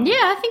that... yeah,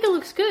 I think it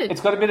looks good.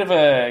 It's got a bit of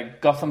a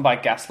Gotham by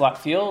Gaslight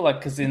feel, like,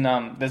 because in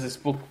there's this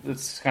book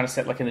that's kind of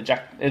set like in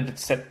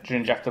it's set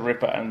during Jack the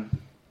Ripper, and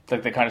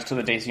like they kind of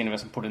took the DC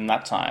universe and put it in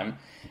that time,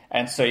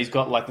 and so he's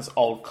got like this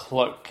old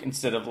cloak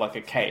instead of like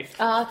a cape.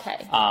 Oh,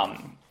 okay.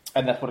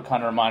 and that's what it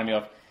kind of reminded me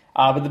of.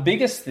 But the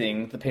biggest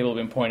thing that people have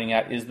been pointing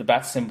out is the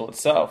bat symbol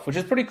itself, which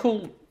is pretty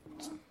cool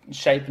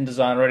shape and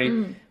design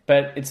already,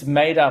 but it's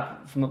made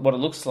up from what it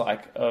looks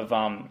like of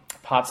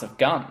parts of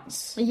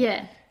guns.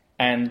 Yeah.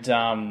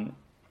 And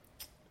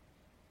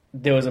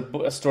there was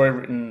a story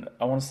written,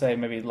 I want to say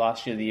maybe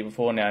last year, the year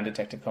before now, in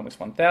Detective Comics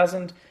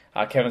 1000.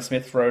 Kevin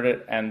Smith wrote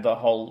it, and the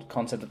whole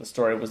concept of the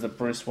story was that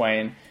Bruce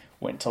Wayne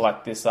went to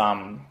like this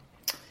like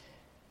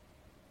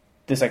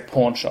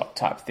pawn shop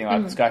type thing,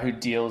 like this guy who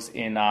deals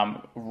in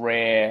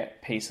rare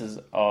pieces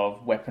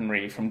of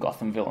weaponry from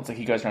Gotham villains. Like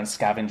he goes around and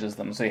scavenges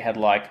them. So he had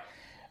like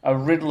a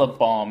Riddler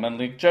bomb and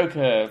like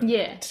Joker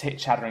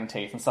chattering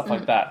teeth and stuff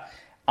like that.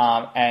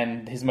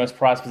 And his most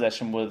prized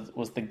possession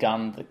was the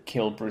gun that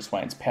killed Bruce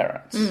Wayne's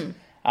parents.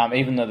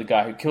 Even though the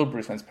guy who killed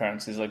Bruce Wayne's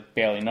parents is like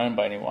barely known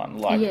by anyone,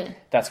 like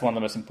that's one of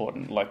the most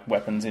important like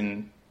weapons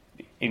in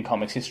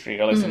comics history,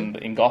 or at least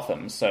in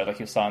Gotham. So like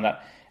he was selling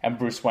that, and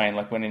Bruce Wayne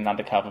like went in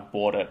undercover,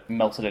 bought it,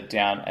 melted it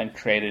down, and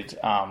created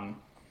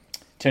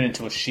turned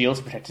into a shield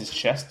to protect his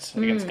chest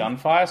against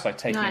gunfire. So like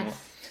taking.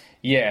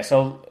 Yeah,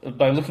 so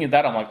by looking at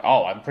that, I'm like,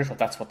 oh, I'm pretty sure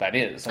that's what that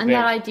is. Like, and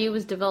that idea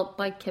was developed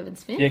by Kevin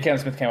Smith? Yeah, Kevin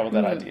Smith came up with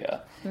that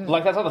idea.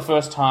 Like, that's not the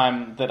first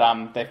time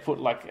that they put,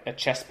 like, a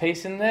chess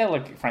piece in there,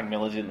 like Frank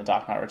Miller did in The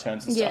Dark Knight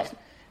Returns and stuff.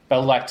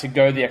 But, like, to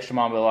go the extra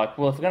mile, we're like,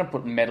 well, if we're going to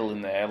put metal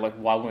in there, like,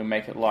 why wouldn't we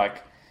make it,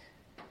 like,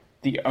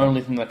 the only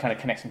thing that kind of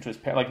connects him to his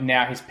parents? Like,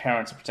 now his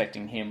parents are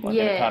protecting him, like,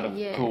 in a kind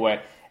of cool way.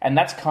 And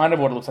that's kind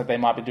of what it looks like they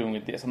might be doing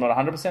with this. I'm not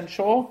 100%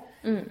 sure.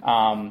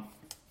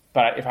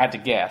 But if I had to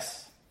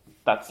guess,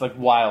 that's like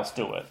why else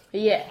do it.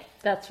 Yeah,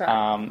 that's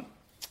right.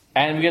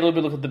 And we get a little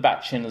bit look at the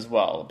bat chin as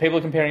well. People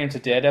are comparing him to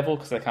Daredevil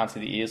because they can't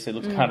see the ears, so he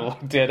looks kind of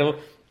like Daredevil.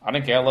 I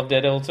don't care, I love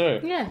Daredevil too.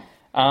 Yeah.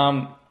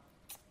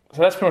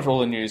 So that's pretty much all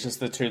the news, just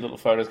the two little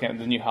photos, the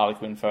new Harley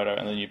Quinn photo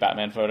and the new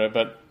Batman photo.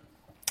 But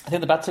I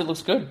think the bat suit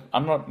looks good.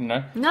 I'm not,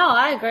 No,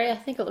 I agree. I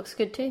think it looks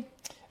good too.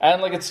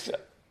 And like it's...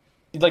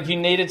 Like,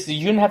 you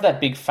didn't have that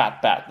big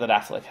fat bat that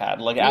Affleck had.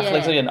 Like,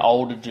 Affleck's like an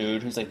older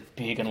dude who's, like,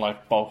 big and,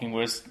 like, bulking,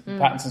 whereas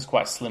Pattinson's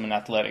quite slim and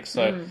athletic.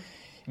 So, it'd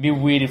be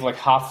weird if, like,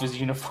 half of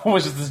his uniform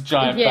was just this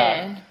giant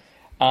bat.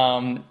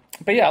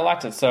 But, yeah, I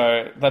liked it.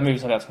 So, that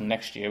movie's not out till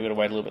next year. We've got to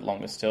wait a little bit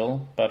longer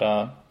still. But,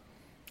 I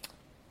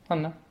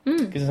don't know.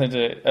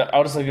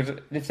 I'll just, like,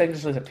 if they can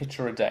just release a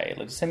picture a day,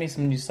 like, just send me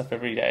some new stuff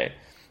every day.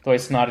 The way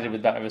Snyder did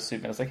with Batman vs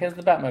Superman. It's like, here's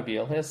the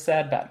Batmobile. Here's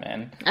sad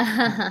Batman.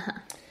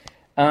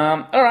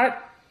 All right.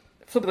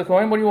 Flip of the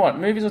coin, what do you want?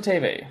 Movies or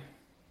TV?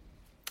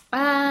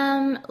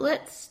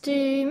 Let's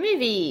do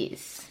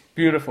movies.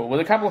 Beautiful. Well,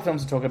 a couple of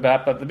films to talk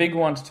about, but the big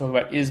one to talk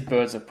about is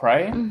Birds of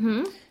Prey.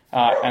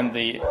 And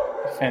the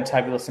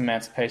Fantabulous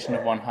Emancipation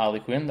of One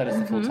Harley Quinn. That is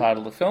the full title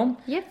of the film.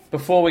 Yep.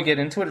 Before we get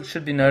into it, it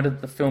should be noted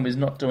that the film is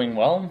not doing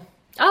well.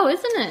 Oh,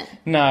 isn't it?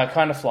 No,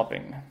 kind of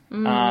flopping.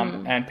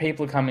 And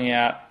people are coming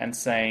out and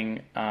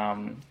saying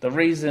the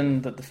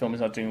reason that the film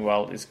is not doing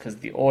well is because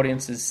the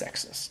audience is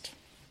sexist.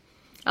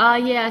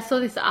 Yeah, I saw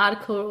this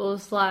article. It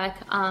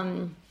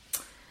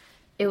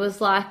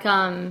was like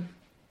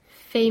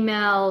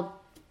female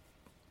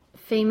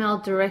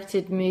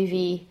directed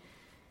movie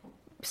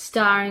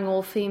starring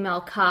all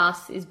female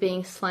cast is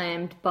being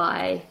slammed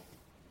by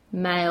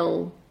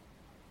male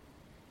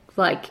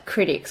like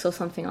critics or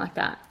something like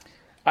that.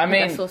 I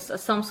mean, I saw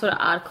some sort of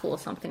article or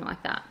something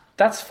like that.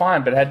 That's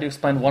fine, but how do you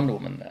explain Wonder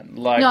Woman then?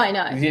 Like, no, I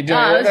know. It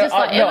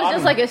was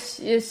just like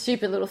a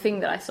stupid little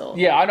thing that I saw.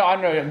 Yeah, I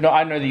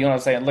know that you're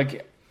not saying.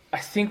 Like, I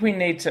think we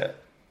need to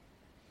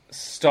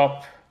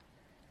stop.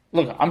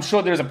 Look, I'm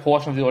sure there's a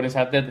portion of the audience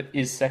out there that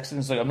is sexist.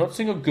 It's like, I'm not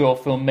seeing a girl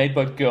film made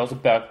by girls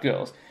about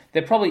girls.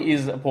 There probably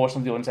is a portion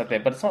of the audience out there,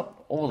 but it's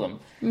not all of them.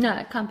 No,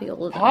 it can't be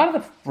all of them. Part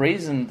of the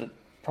reason that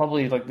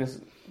probably like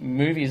this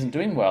movie isn't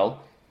doing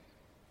well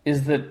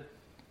is that,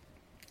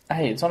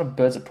 hey, it's not a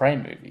Birds of Prey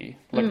movie.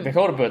 Like, they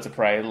call it a Birds of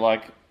Prey.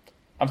 Like,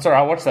 I'm sorry,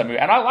 I watched that movie,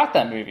 and I like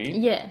that movie.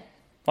 Yeah.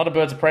 Not a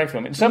Birds of Prey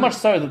film. So much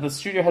so that the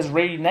studio has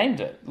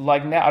renamed it.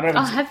 Like now, I don't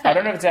know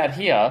if it's out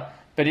here,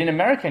 but in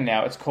America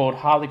now, it's called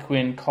Harley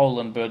Quinn: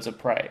 Birds of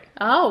Prey.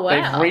 Oh, wow.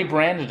 They've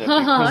rebranded it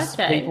because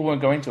people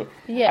weren't going to it.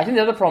 Yeah. I think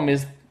the other problem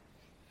is,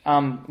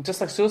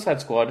 just like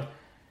Suicide Squad,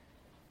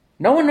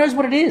 no one knows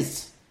what it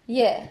is.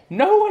 Yeah.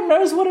 No one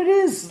knows what it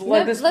is.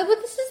 Well, this is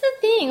the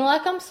thing.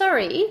 Like, I'm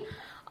sorry.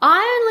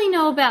 I only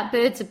know about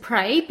Birds of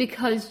Prey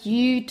because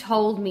you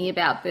told me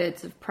about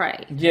Birds of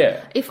Prey.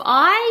 Yeah. If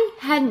I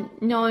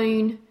hadn't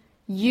known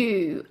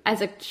you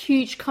as a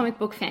huge comic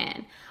book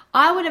fan,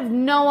 I would have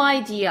no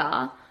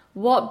idea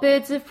what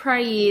Birds of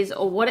Prey is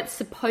or what it's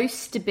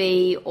supposed to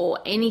be or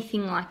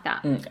anything like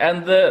that.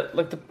 And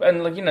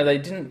they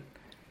didn't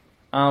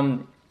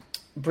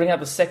bring out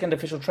the second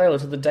official trailer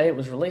to the day it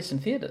was released in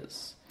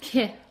theaters.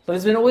 Yeah. So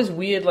there's been always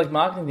weird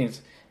marketing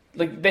things.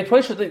 Like, they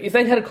probably should, if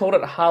they had called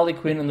it Harley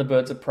Quinn and the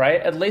Birds of Prey,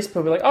 at least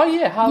people would be like, oh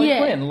yeah, Harley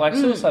Quinn, like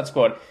Suicide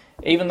Squad.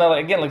 Even though,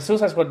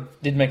 Suicide Squad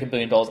did make $1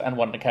 billion and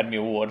won an Academy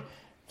Award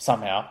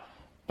somehow.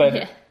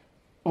 But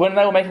when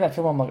they were making that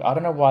film, I'm like, I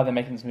don't know why they're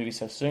making this movie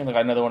so soon. Like,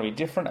 I know they want to be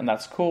different and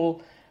that's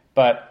cool,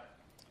 but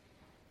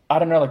I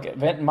don't know,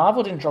 like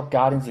Marvel didn't drop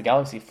Guardians of the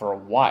Galaxy for a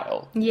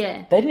while.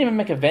 Yeah. They didn't even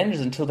make Avengers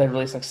until they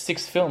released like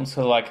 6 films.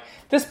 So like,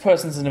 this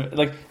person's in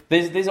like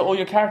these are all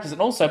your characters,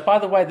 and also, by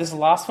the way, this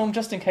last film,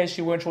 just in case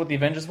you weren't sure what the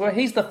Avengers were,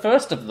 he's the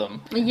first of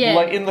them. Yeah.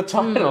 Like in the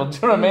title, do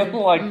you know what I mean?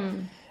 Like,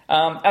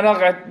 and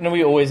like, I know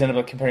we always end up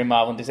like, comparing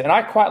Marvel and Disney, and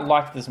I quite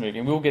liked this movie,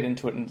 and we'll get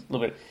into it in a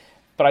little bit.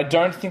 But I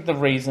don't think the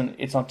reason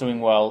it's not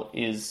doing well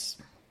is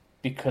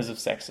because of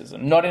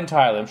sexism. Not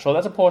entirely. I'm sure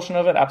that's a portion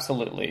of it,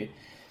 absolutely.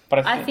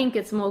 But I think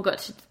it's more got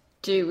to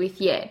do with,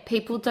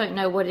 people don't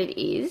know what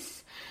it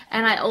is.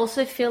 And I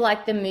also feel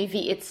like the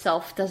movie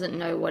itself doesn't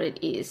know what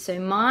it is. So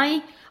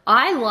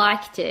I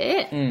liked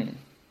it.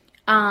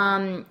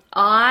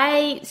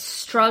 I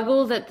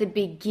struggled at the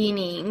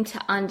beginning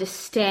to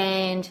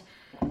understand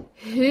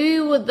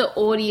who the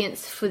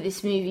audience for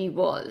this movie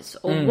was,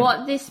 or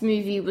what this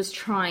movie was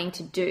trying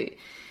to do.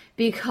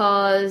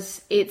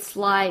 Because it's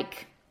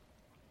like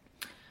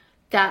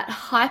that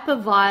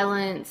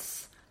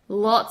hyper-violence,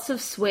 lots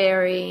of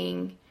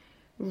swearing,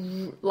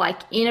 like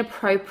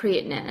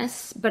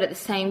inappropriateness, but at the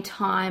same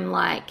time,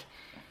 like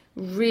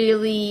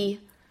really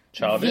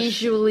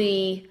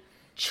visually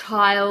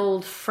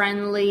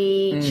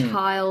child-friendly,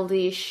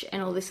 childish,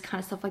 and all this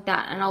kind of stuff like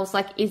that. And I was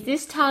like, is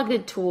this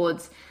targeted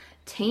towards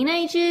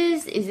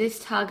teenagers? Is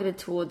this targeted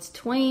towards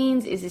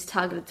tweens? Is this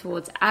targeted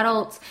towards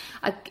adults?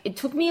 It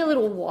took me a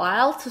little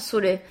while to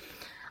sort of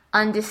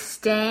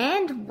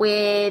understand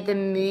where the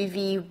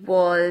movie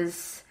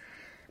was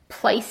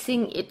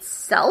placing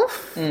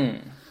itself.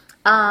 And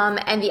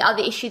the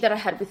other issue that I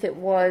had with it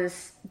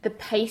was the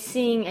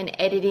pacing and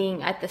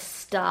editing at the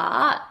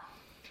start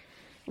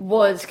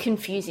was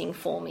confusing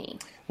for me.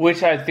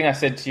 Which I think I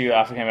said to you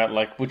after it came out,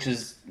 like, which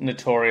is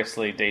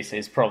notoriously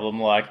DC's problem.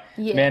 Like,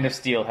 Man of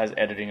Steel has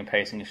editing and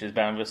pacing issues.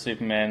 Batman vs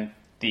Superman,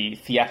 the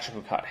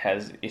theatrical cut,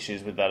 has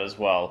issues with that as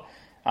well.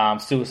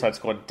 Suicide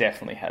Squad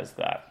definitely has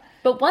that.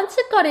 But once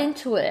it got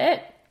into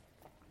it,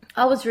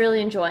 I was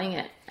really enjoying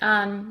it.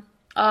 I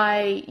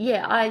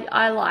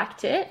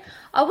liked it.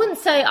 I wouldn't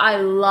say I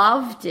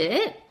loved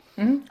it.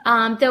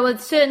 There were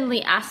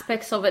certainly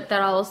aspects of it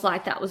that I was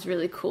like, that was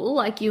really cool.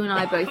 Like, you and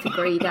I both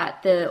agree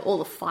that all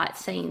the fight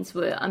scenes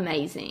were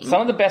amazing.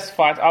 Some of the best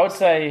fights, I would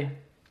say,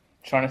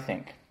 trying to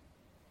think.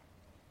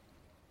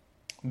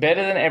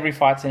 Better than every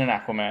fight scene in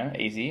Aquaman,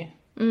 easy.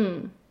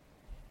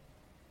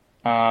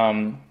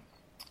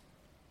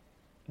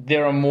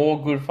 There are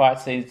more good fight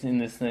scenes in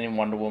this than in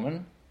Wonder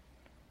Woman.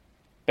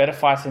 Better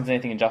fight scenes than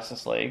anything in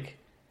Justice League.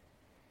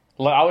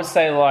 Like, I would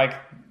say, like,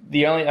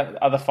 the only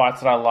other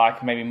fights that I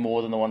like, maybe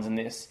more than the ones in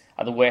this,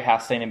 are the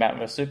warehouse scene in Batman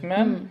vs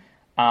Superman.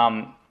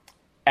 And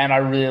I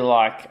really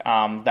like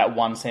that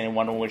one scene in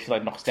Wonder Woman where she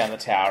like knocks down the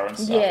tower and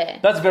stuff. Yeah.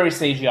 That's very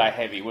CGI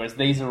heavy, whereas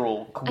these are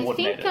all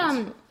coordinated. I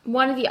think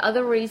one of the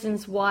other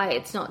reasons why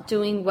it's not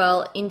doing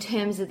well in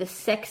terms of the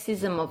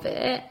sexism of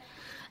it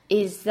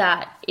is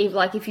that,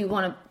 if you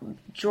want to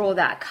draw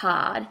that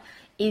card,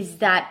 is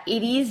that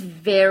it is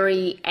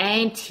very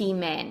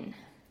anti-men.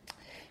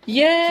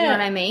 Yeah. Do you know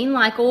what I mean?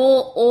 Like,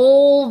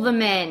 all the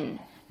men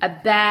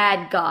are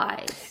bad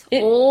guys.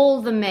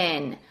 All the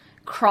men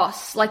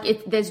cross.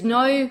 Like, there's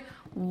no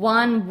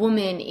one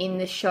woman in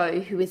the show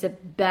who is a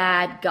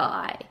bad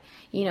guy.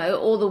 You know,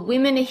 all the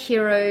women are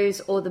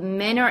heroes, or the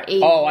men are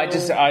evil. Oh, I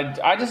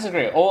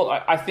disagree.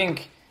 I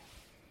think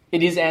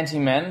it is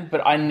anti-men,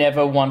 but I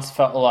never once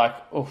felt like,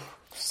 oof,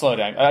 slow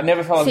down. I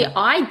never felt like... See,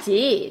 I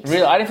did.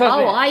 Really? I didn't feel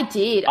like... I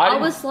did. I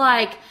was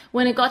like,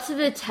 when it got to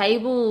the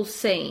table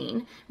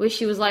scene, where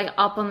she was like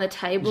up on the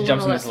table and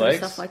all that sort of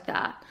stuff like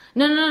that.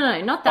 No,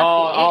 not that bit.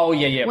 Oh,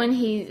 yeah. When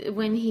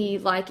he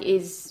like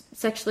is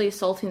sexually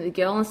assaulting the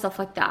girl and stuff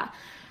like that.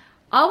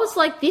 I was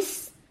like,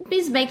 this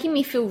is making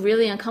me feel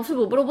really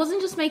uncomfortable, but it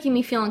wasn't just making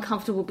me feel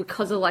uncomfortable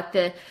because of like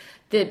the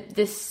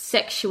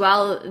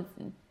sexual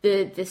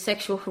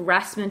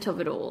harassment of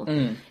it all.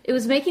 It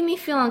was making me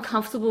feel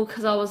uncomfortable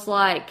because I was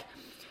like,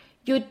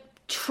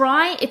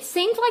 it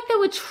seemed like they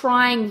were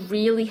trying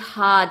really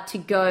hard to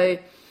go,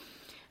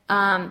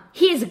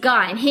 here's a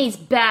guy and he's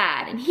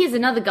bad, and here's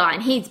another guy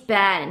and he's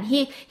bad, and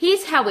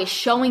here's how we're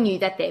showing you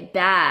that they're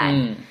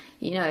bad.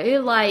 You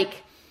know, like,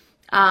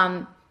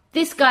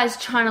 this guy's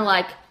trying to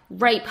like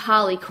rape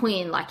Harley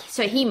Quinn, like,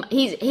 so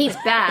he's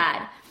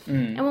bad.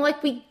 And we're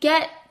like, we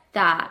get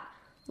that.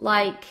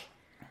 Like,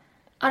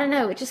 I don't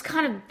know, it just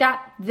kind of,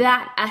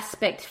 that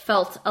aspect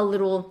felt a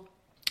little,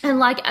 and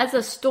like, as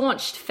a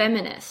staunched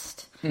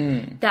feminist,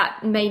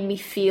 that made me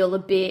feel a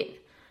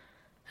bit,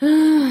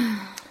 okay,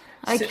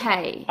 I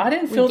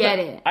didn't feel get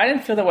it. I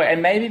didn't feel that way,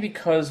 and maybe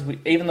because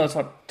even though it's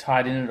not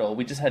tied in at all,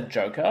 we just had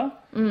Joker.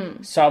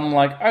 So I'm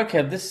like,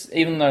 okay, this,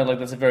 even though like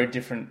that's a very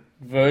different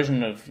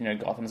version of, you know,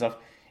 Gotham and stuff,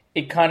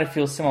 it kind of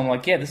feels similar. I'm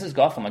like, yeah, this is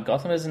Gotham. Like,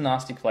 Gotham is a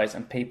nasty place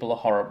and people are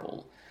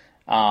horrible.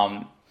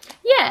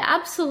 Yeah,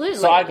 absolutely.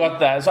 So I got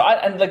that. So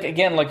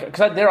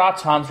because there are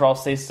times where I'll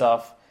see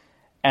stuff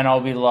and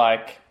I'll be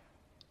like,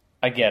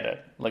 I get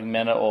it. Like,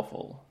 men are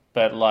awful,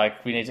 but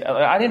like, we need to.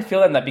 I didn't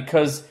feel that in that,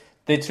 because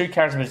the two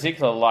characters in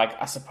particular, like,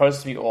 are supposed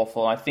to be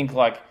awful. And I think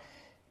like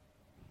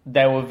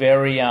they were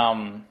very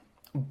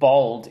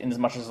bold in as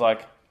much as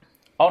like,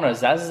 oh no,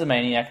 Zaz is a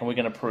maniac and we're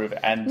going to prove it.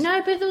 And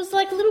No, but there was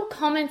like little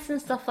comments and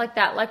stuff like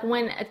that. Like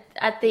when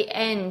at the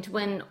end,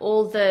 when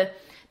all the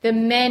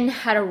men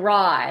had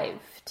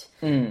arrived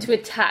to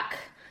attack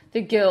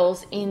the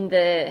girls in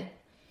the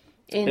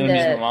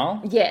amusement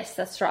mall? Yes,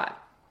 that's right.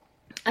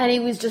 And he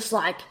was just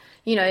like,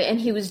 you know, and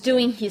he was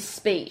doing his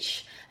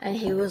speech, and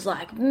he was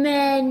like,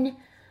 "Men,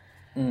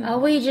 are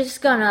we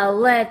just gonna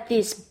let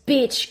this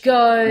bitch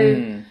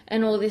go?"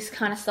 And all this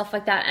kind of stuff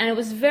like that. And it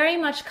was very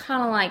much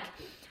kind of like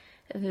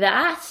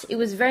that. It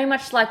was very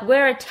much like,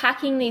 we're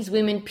attacking these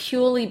women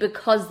purely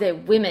because they're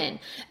women,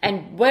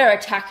 and we're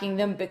attacking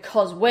them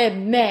because we're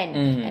men,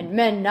 and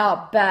men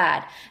are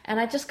bad.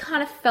 And I just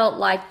kind of felt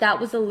like that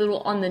was a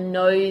little on the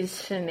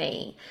nose for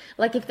me.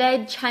 Like, if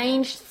they'd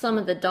changed some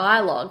of the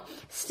dialogue,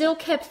 still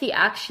kept the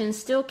action,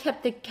 still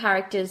kept the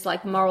characters'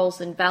 like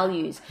morals and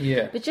values,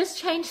 but just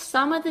changed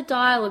some of the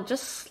dialogue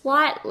just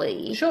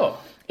slightly, sure,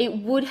 it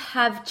would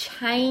have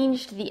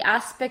changed the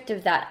aspect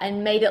of that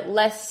and made it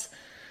less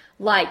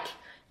like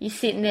you're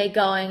sitting there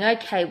going,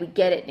 okay, we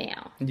get it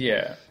now.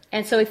 Yeah.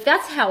 And so if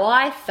that's how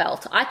I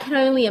felt, I can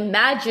only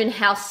imagine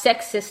how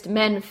sexist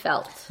men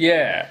felt.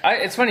 Yeah.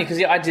 It's funny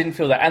because I didn't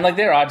feel that. And like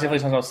there are definitely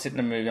times I was sitting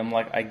in a movie, I'm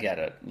like, I get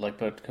it. Like,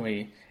 but can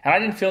we... And I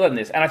didn't feel that in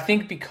this. And I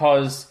think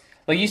because,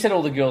 like you said,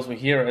 all the girls were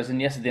heroes,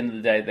 and yes, at the end of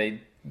the day,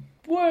 they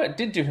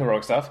did do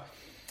heroic stuff.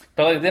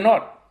 But like, they're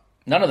not...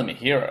 None of them are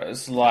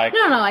heroes. Like...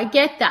 No, I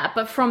get that.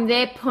 But from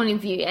their point of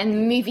view, and the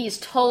movie is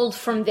told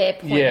from their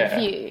point of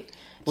view...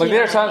 Like,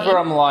 there are times where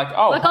I'm like,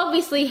 oh... Like,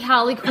 obviously,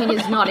 Harley Quinn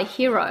is not a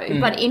hero,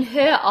 but in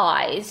her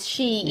eyes,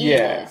 she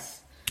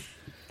is.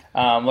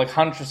 Like,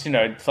 Huntress, you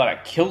know, flat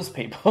out kills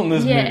people in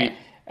this movie.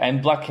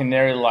 And Black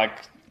Canary,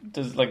 like,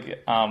 does, like,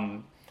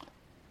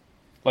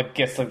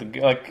 gets, gets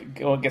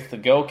the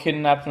girl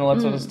kidnapped and all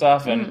that sort of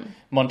stuff. And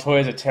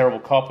Montoya's a terrible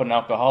cop and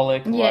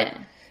alcoholic. Yeah.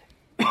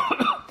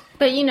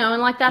 But, you know,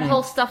 and like that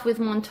whole stuff with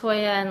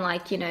Montoya and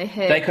like, you know,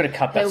 her... They could have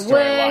cut that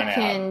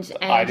storyline out.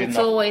 And it's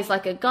always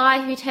like a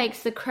guy who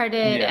takes the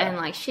credit and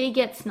like she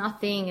gets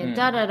nothing and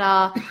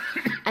da-da-da.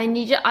 And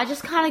I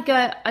just kind of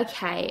go,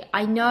 okay,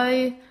 I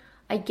know,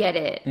 I get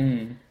it.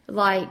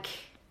 Like,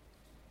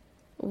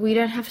 we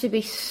don't have to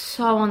be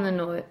so on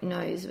the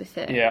nose with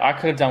it. Yeah, I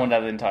could have done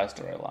without the entire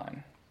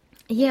storyline.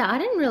 Yeah, I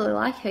didn't really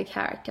like her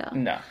character.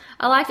 No.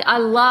 I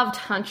loved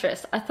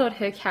Huntress. I thought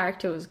her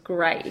character was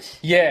great.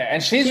 Yeah,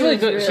 and she's really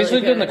good. She's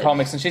really good in the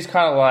comics, and she's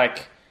kind of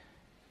like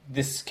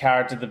this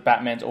character that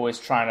Batman's always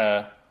trying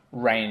to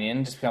rein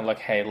in. Just kind of like,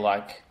 hey,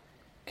 like,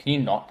 can you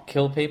not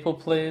kill people,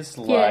 please?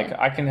 Like,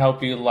 I can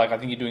help you. Like, I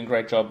think you're doing a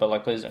great job, but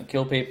like, please don't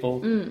kill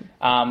people.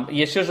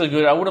 Yeah, she was really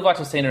good. I would have liked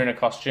to have seen her in a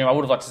costume. I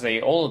would have liked to see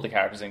all of the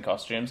characters in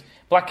costumes.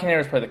 Black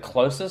Canary is probably the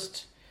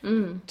closest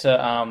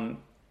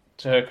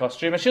to her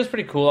costume, and she was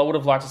pretty cool. I would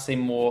have liked to see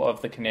more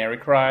of the Canary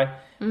Cry,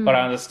 but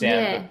I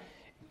understand that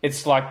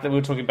it's like that we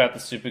were talking about the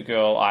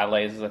Supergirl eye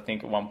lasers, I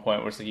think, at one point,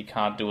 where it's like you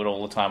can't do it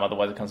all the time,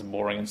 otherwise it becomes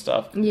boring and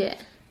stuff. Yeah.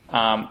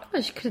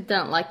 She could have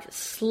done it like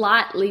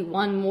slightly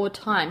one more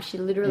time. She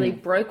literally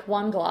broke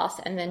one glass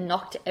and then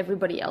knocked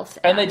everybody else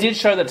out. And they did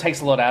show that it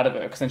takes a lot out of her,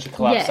 because then she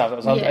collapsed after.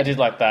 So I did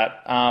like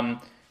that.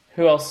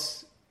 Who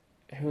else?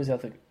 Who was the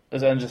other? It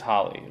was only just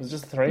Harley. It was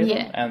just the three of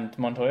them? And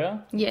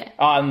Montoya? Yeah.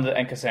 Oh,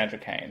 and Cassandra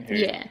Cain,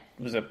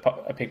 who was a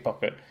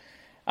pickpocket.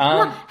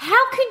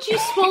 How could you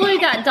swallow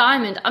that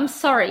diamond? I'm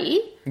sorry.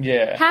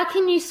 Yeah. How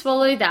can you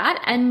swallow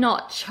that and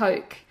not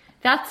choke?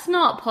 That's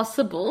not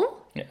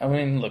possible. Yeah, I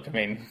mean,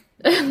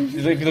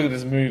 if you look at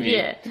this movie.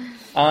 Yeah.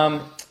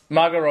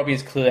 Margot Robbie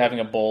is clearly having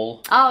a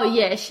ball. Oh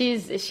yeah,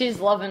 she's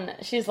loving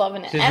it. She's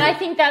loving it. And I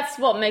think that's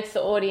what makes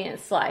the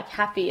audience like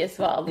happy as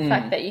well. The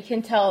fact that you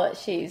can tell that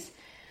she's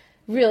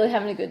really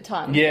having a good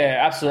time.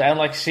 Yeah, absolutely. And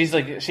like she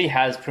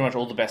has pretty much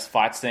all the best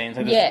fight scenes.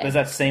 Like, there's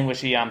that scene where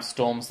she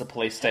storms the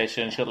police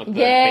station. She got like the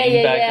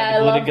beanbag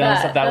and the glitter gun and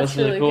stuff. That was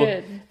really cool.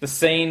 Good. The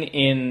scene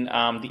in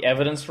the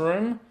evidence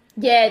room.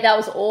 Yeah, that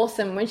was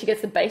awesome when she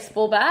gets the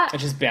baseball bat.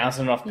 And she's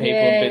bouncing it off people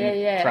and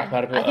beating crap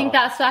out of people. I think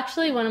that's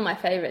actually one of my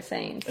favourite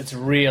scenes. It's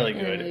really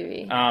good. In the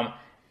movie.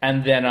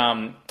 And then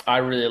I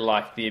really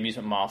like the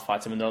amusement mall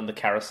fights. I mean, they're on the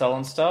carousel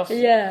and stuff.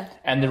 Yeah.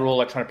 And they're all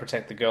like trying to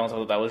protect the girls. I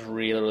thought that was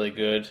really, really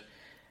good.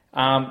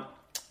 One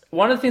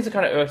of the things that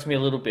kind of irked me a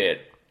little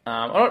bit,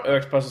 I'm not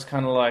irked, but I was just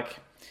kind of like,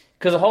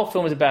 because the whole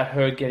film is about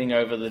her getting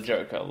over the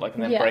Joker, like,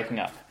 and then breaking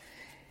up.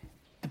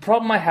 The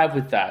problem I have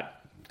with that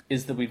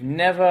is that we've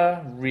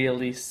never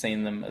really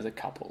seen them as a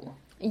couple.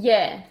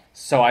 Yeah.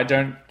 So I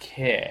don't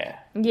care.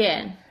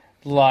 Yeah.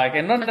 Like,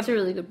 and that's a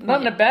really good point.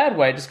 Not in a bad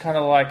way, just kind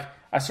of like,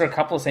 I saw a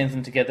couple of scenes of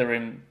them together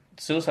in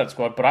Suicide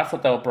Squad, but I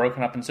thought they were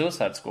broken up in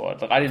Suicide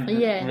Squad. Like, I didn't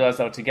realize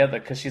they were together,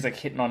 because she's like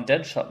hitting on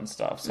Deadshot and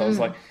stuff. So I was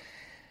like,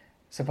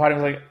 so part of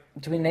me was like,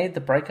 do we need the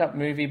breakup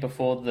movie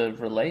before the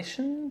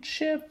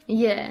relationship?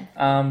 Yeah.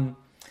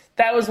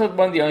 That was one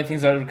of the only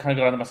things that kind of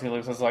got under my skin. I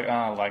was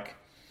like,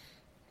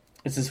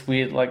 it's this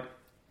weird, like,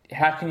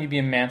 how can you be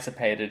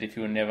emancipated if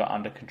you were never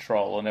under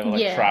control or never,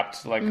 like,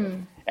 trapped? Like,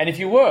 and if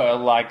you were,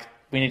 like,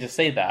 we need to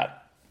see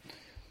that.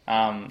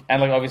 And,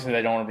 like, obviously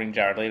they don't want to bring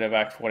Jared Leto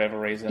back for whatever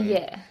reason.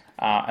 Yeah.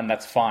 And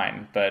that's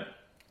fine, but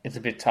it's a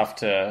bit tough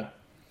to,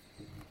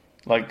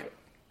 like,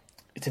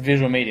 it's a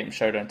visual medium,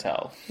 show don't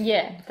tell.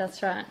 Yeah,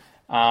 that's right.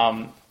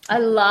 I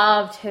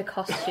loved her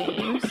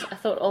costumes. I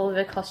thought all of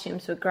her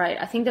costumes were great.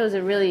 I think there was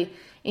a really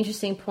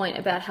interesting point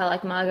about how,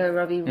 like, Margot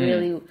Robbie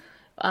really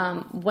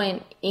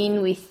went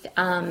in with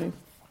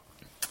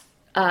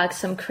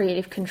some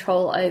creative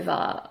control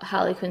over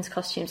Harley Quinn's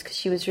costumes because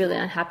she was really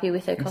unhappy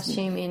with her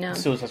costume in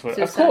Suicide Squad. Of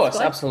Suicide course,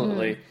 Squad.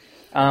 absolutely.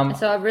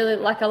 So I really,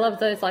 like, I love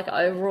those, like,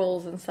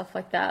 overalls and stuff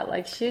like that.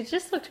 Like, she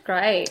just looked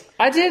great.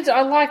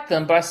 I liked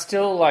them, but I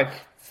still, like,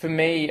 for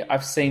me,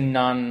 I've seen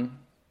none,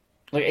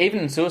 like,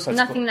 even in Suicide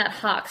Squad. Nothing that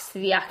harks to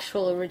the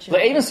actual original.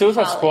 Like, even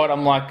Suicide Harley. Squad,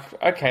 I'm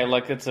like, okay,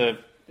 like, it's a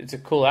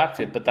cool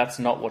outfit, but that's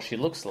not what she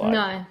looks like.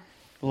 No.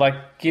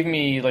 Like, give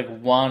me, like,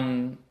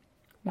 one...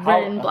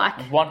 Red and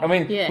black. One, I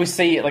mean, we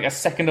see, like, a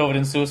second of it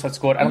in Suicide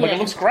Squad, and I'm like, it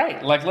looks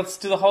great. Like, let's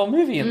do the whole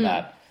movie in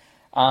that.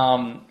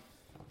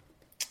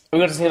 We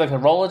got to see, like, the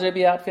roller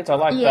derby outfits. I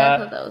like that. Yeah, I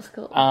thought that was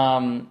cool.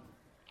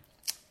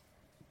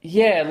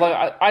 Yeah,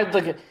 like, I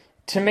like,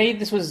 to me,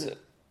 this was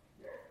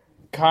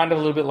kind of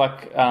a little bit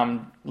like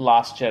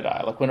Last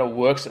Jedi. Like, when it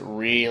works, it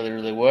really,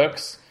 really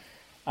works.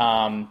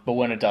 But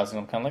when it doesn't,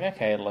 I'm kind of like,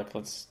 okay, like,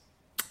 let's...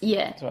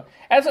 Yeah.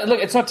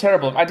 Look, it's not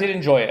terrible. I did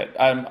enjoy it,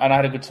 and I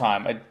had a good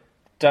time. It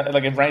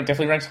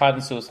definitely ranks higher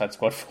than Suicide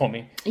Squad for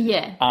me.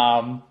 Yeah.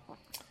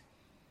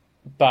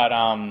 But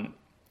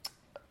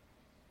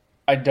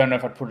I don't know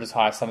if I'd put it as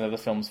high as some of the other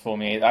films for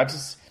me. I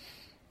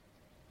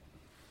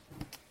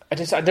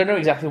don't know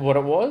exactly what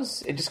it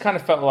was. It just kind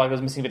of felt like it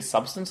was missing a bit of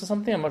substance or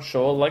something. I'm not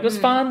sure. Like, it was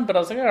fun, but I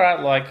was like, all right,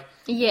 like...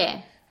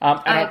 Yeah.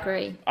 I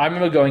agree. I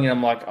remember going in,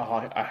 I'm like,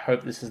 oh, I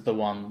hope this is the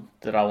one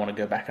that I want to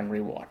go back and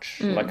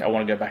rewatch. Like, I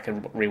want to go back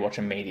and rewatch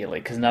immediately,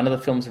 because none of the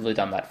films have really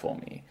done that for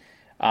me.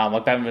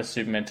 Like, Batman vs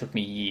Superman took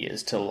me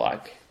years to,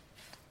 like...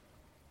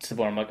 to the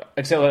point I'm like...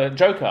 Except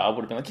Joker, I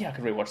would have been like, yeah, I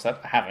could rewatch that.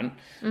 I haven't.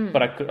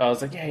 But I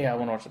was like, yeah, I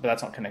want to watch it, but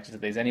that's not connected to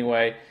these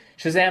anyway.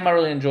 Shazam, I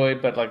really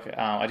enjoyed, but, like,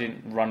 I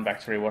didn't run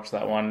back to rewatch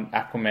that one.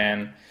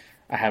 Aquaman,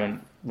 I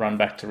haven't run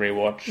back to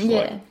rewatch.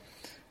 Yeah.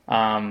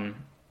 Like,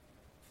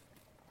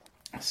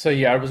 so,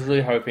 yeah, I was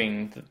really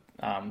hoping that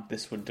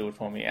this would do it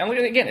for me. And, like,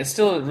 again, it's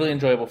still a really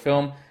enjoyable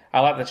film.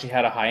 I like that she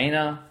had a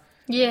hyena.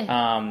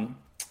 Yeah.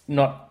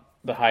 Not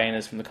the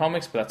hyenas from the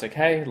comics, but that's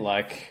okay.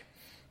 Like,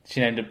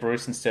 she named it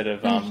Bruce instead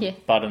of Yeah.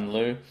 Bud and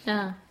Lou.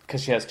 Ah.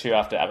 Because she has two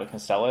after Abbott and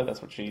Costello.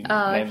 That's what she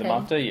named them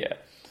after, yeah.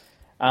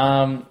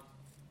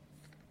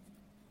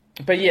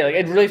 But, yeah, like,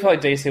 it really felt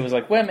like DC was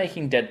like, we're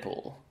making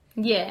Deadpool.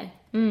 Yeah.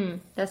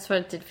 That's what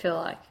it did feel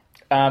like.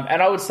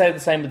 And I would say the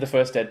same with the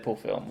first Deadpool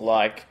film.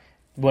 Like,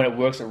 when it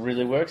works, it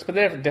really works. But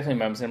there are definitely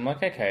moments and I'm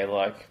like, okay,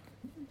 like,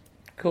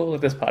 cool,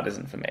 like, this part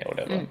isn't for me or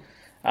whatever.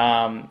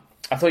 I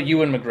thought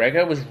Ewan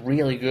McGregor was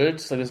really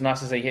good. So it was nice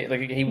to see,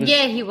 like, he was...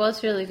 Yeah, he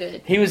was really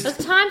good. He was... There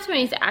was times when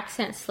his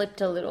accent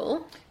slipped a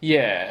little.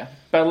 Yeah.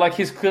 But, like,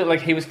 he was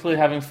clearly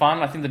having fun.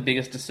 I think the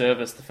biggest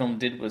disservice the film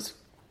did was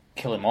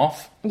kill him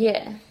off.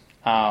 Yeah.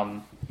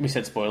 We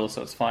said spoilers,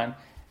 so it's fine.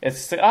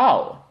 It's like,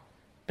 oh...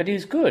 But he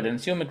was good, and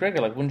it's Ewan McGregor.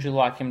 Like, wouldn't you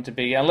like him to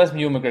be... Unless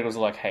Ewan McGregor was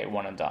like, hey,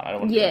 one and done. I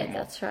don't want to do it anymore.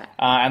 Yeah, that's right.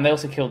 And they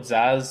also killed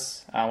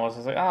Zaz. I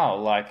was like,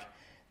 oh, like,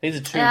 these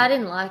are two... I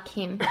didn't like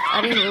him.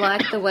 I didn't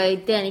like the way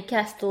Danny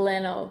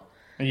Castellano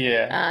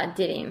did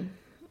him.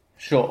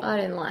 Sure. I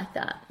didn't like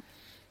that.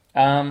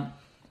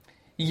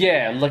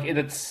 Yeah, like,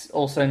 it's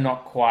also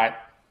not quite...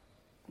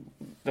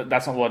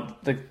 That's not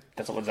what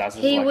Zaz is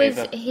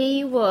either.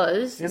 He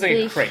was He's like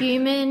the a creep.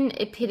 human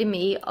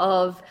epitome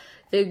of...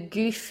 the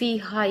goofy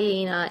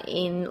hyena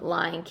in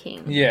Lion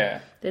King.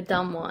 Yeah. The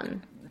dumb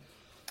one.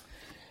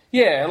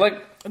 Yeah,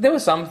 like, there were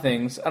some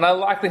things, and I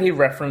like that he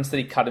referenced that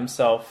he cut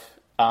himself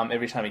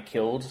every time he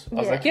killed. I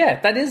was like, yeah,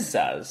 that is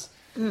Zaz.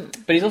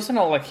 But he's also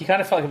not, like, he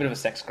kind of felt like a bit of a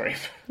sex creep.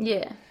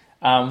 Yeah.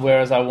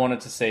 Whereas I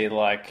wanted to see,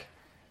 like,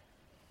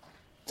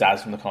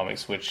 Zaz from the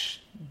comics, which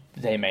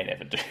they may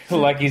never do.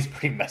 Like, he's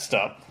pretty messed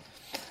up.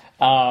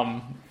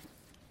 But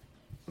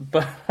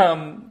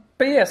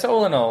yeah, so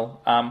all in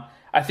all...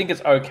 I think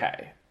it's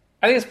okay.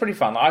 I think it's pretty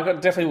fun. I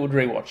definitely would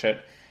rewatch it.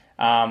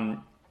 And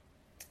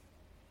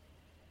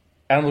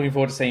I'm looking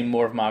forward to seeing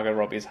more of Margot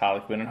Robbie as Harley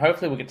Quinn, and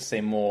hopefully we'll get to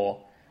see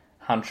more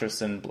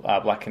Huntress and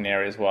Black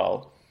Canary as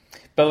well.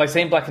 But, like,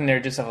 seeing Black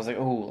Canary do stuff, I was like,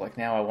 oh, like,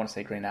 now I want to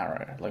see Green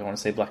Arrow. Like, I want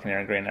to see Black Canary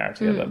and Green Arrow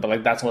together. But,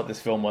 like, that's what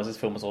this film was. This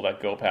film was all about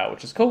girl power,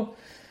 which is cool.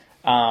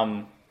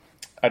 I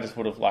just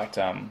would have liked,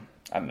 I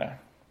don't know.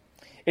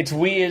 It's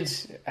weird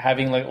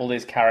having, like, all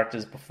these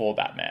characters before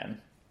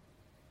Batman.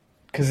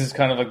 Because it's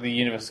kind of like the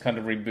universe is kind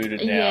of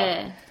rebooted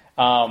now.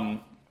 Yeah.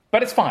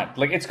 But it's fine.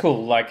 Like, it's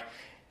cool. Like,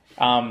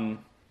 yeah,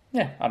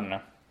 I don't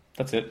know.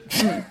 That's it.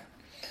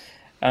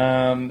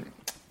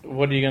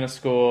 What are you going to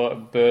score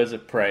Birds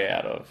of Prey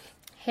out of?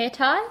 Hair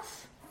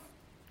ties?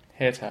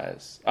 Hair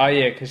ties. Oh,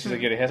 yeah, because she's like,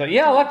 get a hair tie.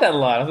 Yeah, I like that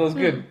line. I thought it was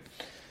good.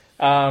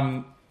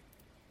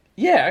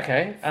 Yeah,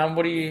 okay.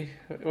 What do you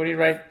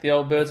rate the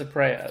old Birds of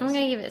Prey as? I'm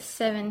going to give it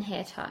 7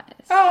 hair ties.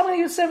 Oh, I'm going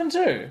to give it 7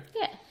 too.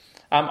 Yeah.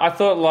 I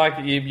thought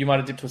like you might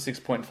have dipped to a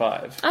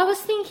 6.5. I was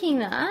thinking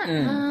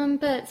that,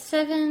 but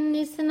 7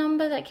 is the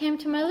number that came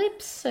to my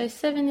lips, so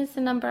 7 is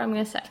the number I'm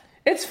going to say.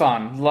 It's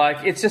fun.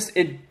 Like, it's just...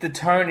 the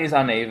tone is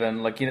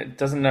uneven. Like, it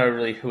doesn't know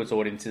really who its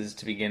audience is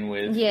to begin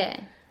with. Yeah.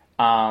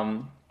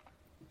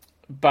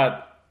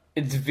 But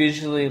it's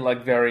visually,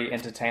 like, very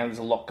entertaining. There's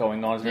a lot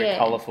going on. It's very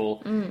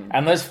colourful.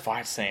 And those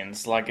fight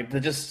scenes, like, they're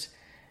just...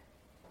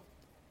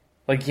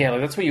 Like, yeah,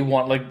 like, that's what you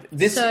want. Like,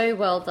 this... So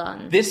well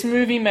done. This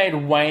movie made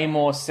way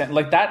more sense.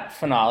 Like, that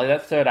finale,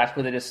 that third act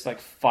where they're just, like,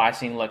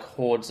 fighting, like,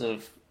 hordes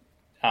of...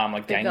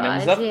 like gang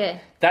members up. Yeah.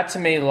 That to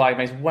me like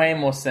makes way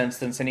more sense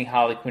than sending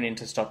Harley Quinn in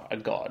to stop a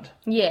god.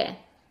 Yeah.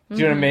 Do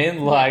you know what I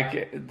mean?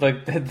 Like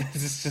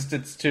this is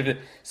it's too.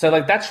 So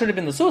like that should have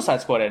been the Suicide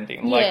Squad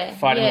ending, like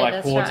fighting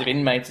like hordes of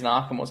inmates in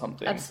Arkham or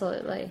something.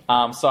 Absolutely.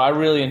 So I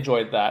really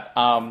enjoyed that.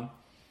 And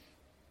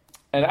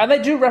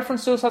they do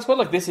reference Suicide Squad.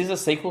 Like this is a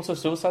sequel to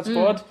Suicide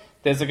Squad.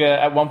 There's like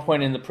at one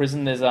point in the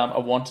prison, there's a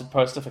wanted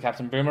poster for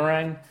Captain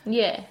Boomerang.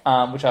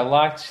 Yeah. Which I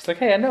liked. She's like,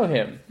 hey, I know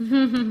him.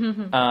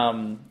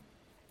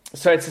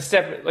 So it's a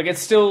step, like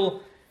it's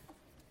still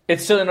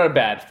not a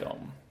bad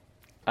film.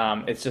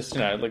 It's just,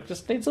 like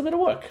just needs a bit of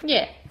work.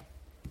 Yeah.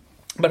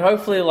 But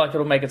hopefully, like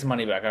it'll make its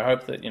money back. I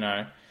hope that,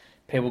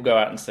 people go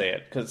out and see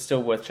it because it's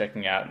still worth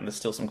checking out and there's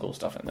still some cool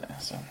stuff in there.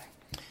 So,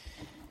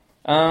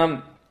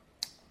 I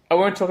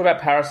won't talk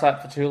about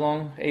Parasite for too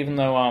long, even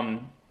though,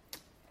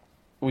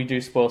 we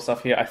do spoil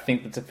stuff here. I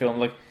think that's a film,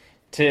 like,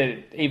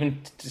 to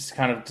just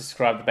kind of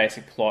describe the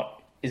basic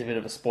plot is a bit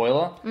of a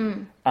spoiler.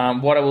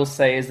 What I will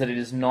say is that it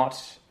is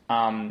not...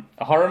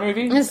 a horror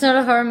movie. It's not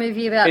a horror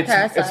movie about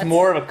parasites. It's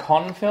more of a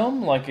con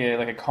film, like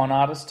a con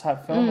artist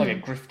type film, like a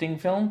grifting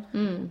film.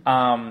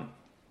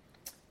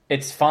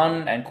 It's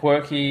fun and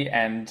quirky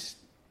and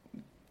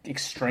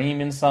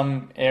extreme in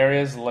some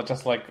areas,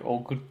 just like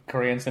all good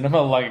Korean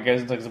cinema. Like it goes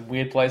into like some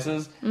weird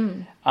places.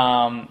 And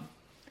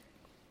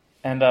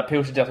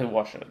people should definitely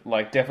watch it.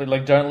 Like definitely,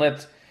 like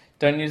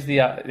don't use the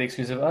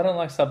excuse of I don't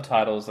like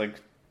subtitles.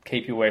 Like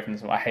keep you away from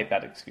this. I hate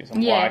that excuse.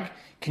 I'm like,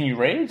 can you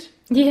read?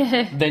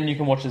 Yeah. Then you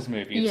can watch this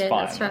movie. It's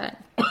fine. That's right.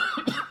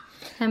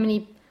 How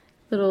many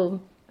little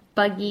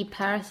buggy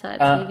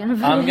parasites are you going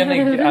to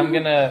I'm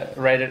gonna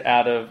rate it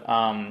out of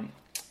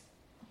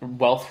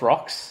Wealth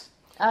Rocks.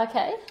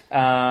 Okay.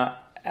 And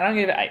I'm gonna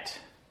give it 8.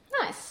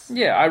 Nice.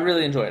 Yeah, I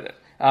really enjoyed it.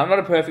 Not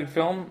a perfect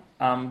film.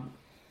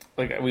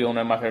 Like we all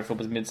know, my favorite film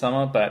was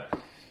Midsummer, but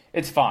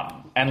it's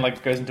fun and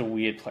like goes into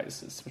weird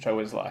places, which I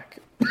always like.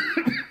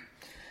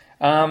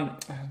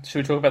 Should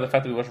we talk about the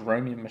fact that we watched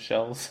Romeo and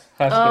Michelle's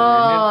high school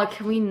reunion?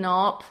 Can we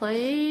not,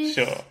 please?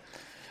 Sure.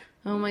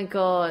 Oh my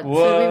god. What?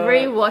 So we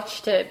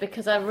rewatched it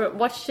because I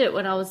watched it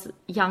when I was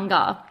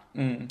younger.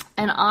 And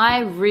I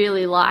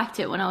really liked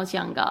it when I was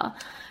younger.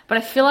 But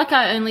I feel like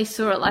I only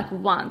saw it like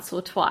once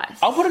or twice.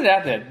 I'll put it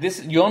out there.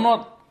 You're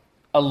not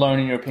alone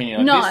in your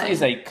opinion. Like, this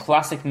is a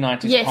classic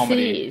 90s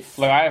comedy. Yes, it is.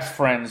 Like, I have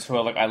friends who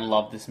are like, I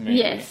love this movie.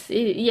 Yes,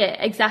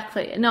 yeah,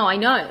 exactly. No, I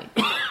know.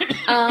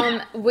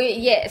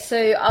 So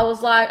I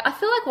was like, I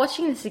feel like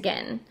watching this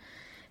again.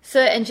 So,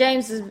 and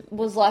James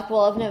was like,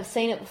 well, I've never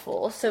seen it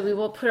before, so we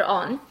will put it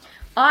on.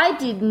 I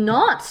did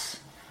not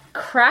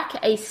crack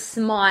a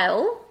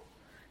smile,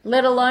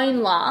 let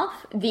alone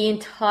laugh, the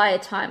entire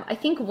time. I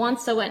think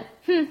once I went,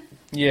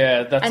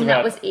 Yeah, that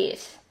was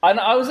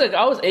it.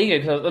 I was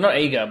eager, not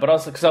eager, but I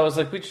was like, I was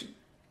actually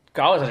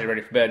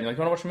ready for bed. And you're like,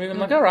 you want to watch a movie? I'm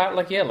like, all right,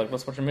 like, yeah, like,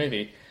 let's watch a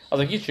movie. I was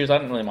like, you choose, I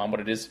don't really mind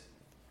what it is.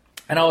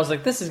 And I was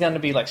like, this is going to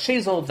be like,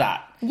 she's all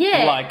that.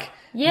 Yeah.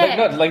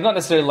 Not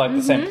necessarily like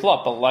the same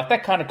plot, but like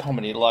that kind of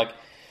comedy. Like,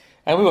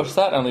 and we watched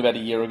that only about a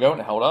year ago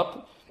and it held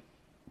up.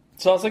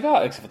 So I was like,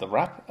 except for the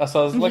rap.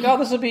 So I was like,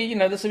 this will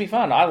be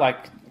fun.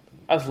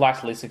 I've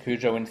liked Lisa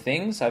Kudrow in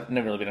things. I've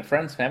never really been a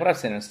Friends fan, but I've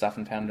seen her stuff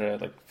and found her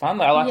like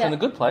fun. I liked her in The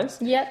Good Place.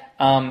 Yep.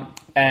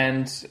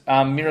 And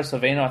Mira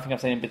Sorvino, I think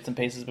I've seen in bits and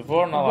pieces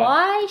before. And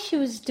Why she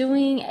was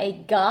doing a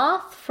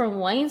Garth from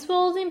Wayne's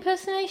World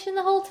impersonation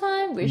the whole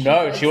time?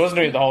 She wasn't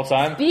doing it the whole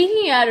time.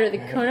 Speaking out of the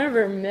corner of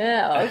her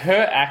mouth.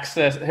 Her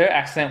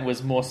accent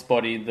was more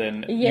spotty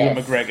than Ewan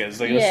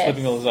McGregor's. Like it was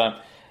slipping all the time.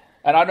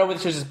 And I don't know whether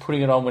she was just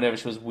putting it on whenever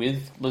she was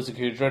with Lisa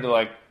Kudrow to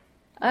like.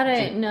 I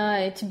don't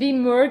know. To be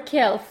more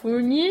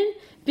Californian,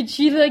 but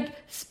she like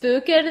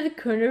spoke out of the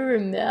corner of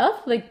her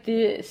mouth like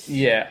this.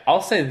 Yeah,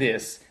 I'll say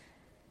this.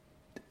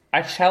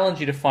 I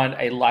challenge you to find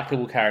a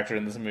likable character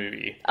in this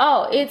movie.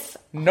 Oh, it's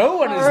no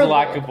one horrible. Is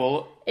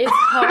likable. It's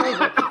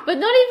horrible. But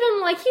not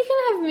even like you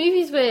can have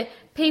movies where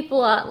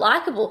people aren't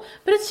likable,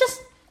 but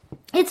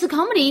it's a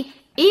comedy.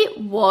 It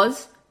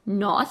was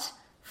not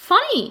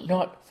funny.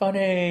 Not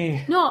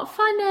funny. Not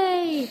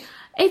funny.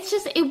 It's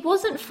just, it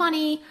wasn't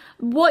funny.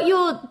 Where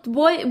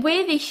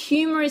the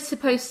humour is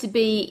supposed to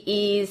be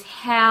is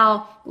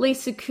how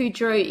Lisa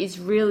Kudrow is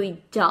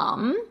really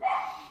dumb.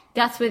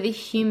 That's where the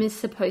humour is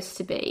supposed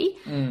to be.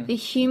 The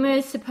humour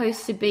is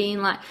supposed to be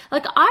in like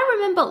I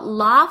remember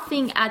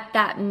laughing at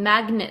that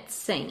magnet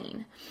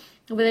scene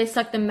where they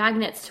stuck the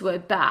magnets to her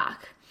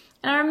back.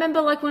 And I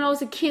remember like when I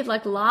was a kid,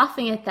 like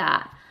laughing at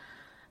that.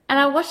 And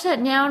I watch that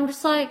now and I'm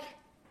just like,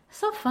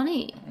 It's not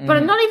funny. But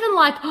I'm not even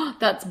like, oh,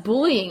 that's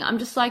bullying. I'm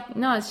just like,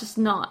 no, it's just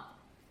not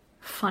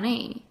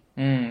funny.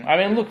 I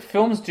mean, look,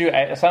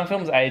 some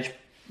films age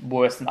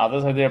worse than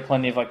others. Like, there are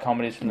plenty of like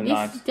comedies from the This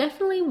 90s. is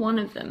definitely one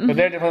of them. But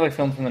there are definitely like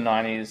films from the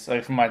 90s,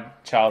 like from my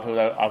childhood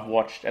that I've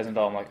watched as an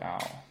adult. I'm like,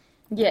 oh.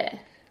 Yeah.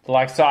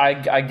 Like, so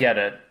I get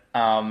it.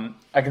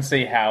 I can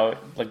see how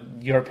like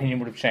your opinion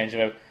would have changed.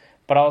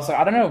 But I was like,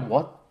 I don't know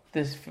what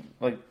this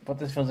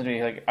film's gonna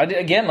be. Like, I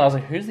was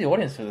like, who's the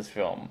audience for this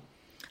film?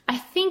 I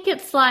think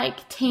it's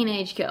like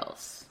teenage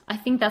girls. I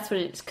think that's what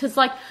it is. Because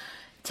like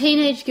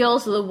teenage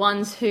girls are the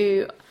ones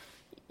who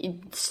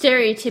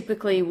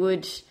stereotypically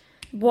would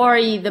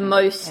worry the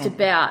most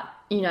about,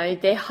 you know,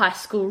 their high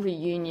school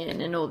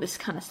reunion and all this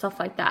kind of stuff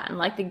like that. And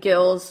like the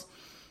girls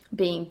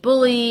being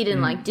bullied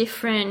and like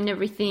different and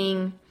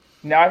everything.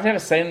 Now, I've never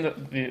seen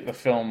the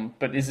film,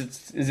 but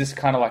is this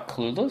kind of like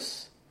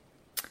Clueless?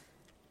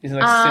 Is it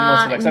like similar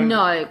to like something?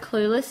 No,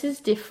 Clueless is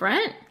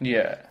different.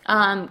 Yeah.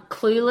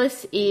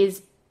 Clueless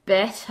is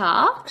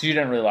better. Because you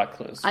don't really like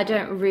Clueless. I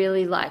don't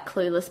really like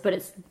Clueless, but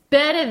it's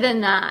better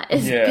than that.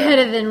 It's Yeah.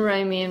 better than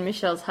Romeo and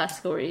Michelle's high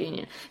school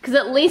reunion. Because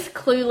at least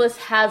Clueless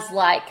has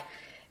like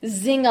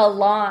zinger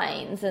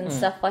lines and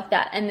stuff like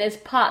that. And there's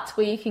parts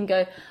where you can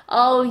go,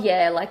 oh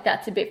yeah, like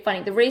that's a bit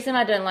funny. The reason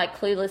I don't like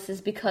Clueless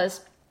is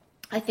because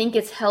I think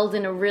it's held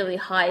in a really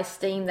high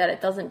esteem that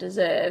it doesn't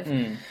deserve.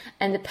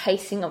 And the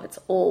pacing of it's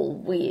all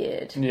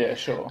weird. Yeah,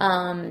 sure.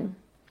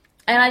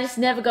 And I just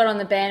never got on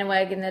the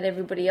bandwagon that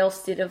everybody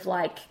else did of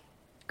like,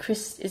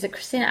 is it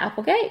Christina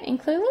Applegate in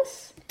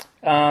Clueless?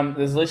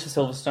 There's Alicia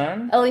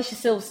Silverstone. Alicia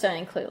Silverstone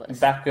in Clueless.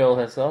 Batgirl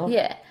herself.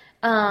 Yeah.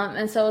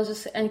 And so I was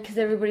just, and because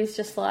everybody's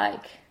just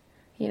like,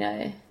 you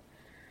know,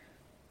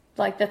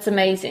 like that's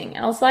amazing.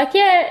 And I was like,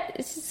 yeah,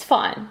 it's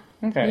fine.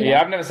 Okay, Yeah.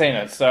 I've never seen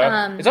it, so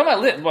it's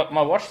on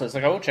my watch list.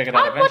 Like, I will check it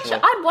out eventually.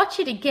 I'd watch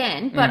it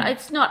again, but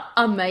it's not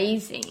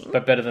amazing.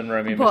 But better than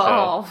Romeo and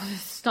Michelle. Oh,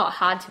 it's not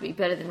hard to be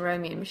better than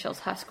Romeo and Michelle's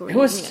high school It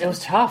reunion. was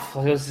tough.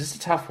 Like, it was just a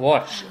tough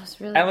watch. It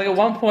was really And like at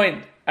one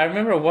point, I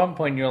remember at one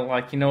point you were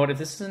like, you know what? If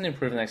this doesn't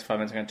improve in the next 5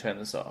 minutes, I'm going to turn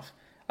this off.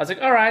 I was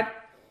like, all right,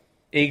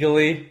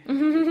 eagerly.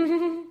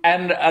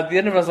 And at the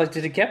end of it, I was like,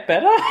 did it get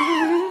better?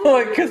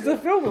 Like, because the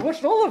film, we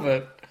watched all of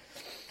it.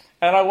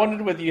 And I wondered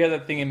whether you had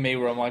that thing in me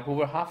where I'm like, well,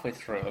 we're halfway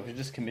through. Like, we should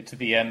just commit to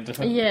the end.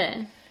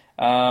 Yeah.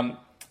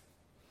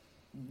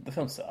 The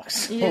film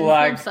sucks. Yeah,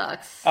 like, the film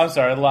sucks. I'm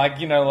sorry.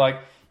 Like, you know, like,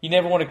 you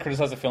never want to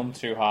criticize a film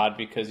too hard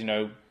because, you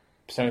know,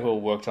 so many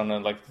people worked on it,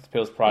 like, the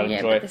people's pride and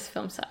Yeah, joy. but this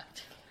film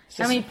sucked.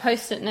 How many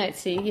post-it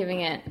notes are you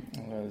giving it?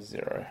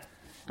 0.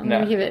 I'm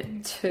going to give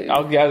it 2.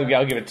 I'll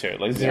give it 2.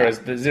 Like,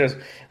 zeros.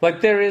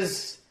 Like, there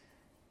is,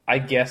 I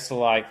guess,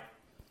 like,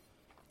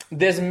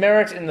 there's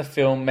merit in the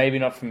film, maybe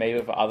not for me,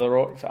 but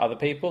for other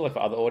people, like for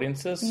other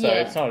audiences. So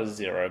it's not a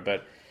 0,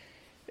 but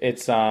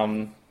it's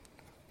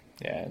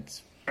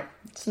It's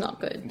not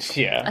good.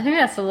 yeah. I think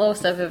that's the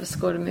lowest I've ever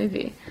scored a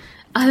movie.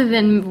 Other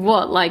than,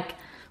 like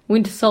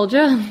Winter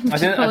Soldier?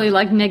 Which is probably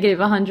like negative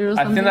 100 or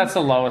something. I think that's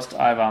the lowest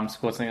I've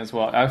scored something as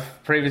well.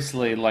 I've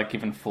previously like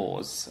given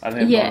 4s. I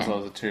think I've gone as low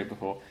as a 2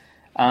 before.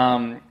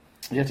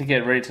 You have to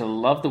get ready to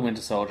love the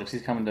Winter Soldier because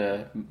he's coming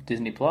to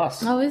Disney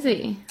Plus. Oh, is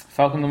he?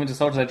 Falcon the Winter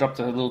Soldier. They dropped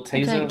a little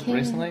teaser don't care.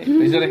 recently.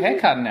 He's got a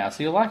haircut now,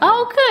 so you'll like it.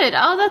 Oh, good.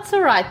 Oh, that's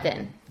all right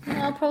then.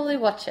 I'll probably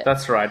watch it.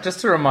 That's right.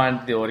 Just to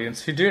remind the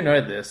audience who do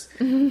know this,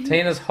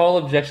 Tina's whole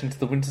objection to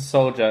the Winter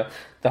Soldier,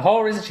 the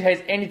whole reason she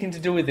hates anything to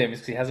do with him is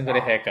because he hasn't got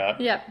a haircut.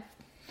 Yep.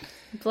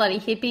 Bloody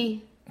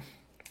hippie.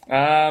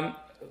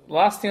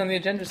 Last thing on the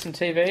agenda is some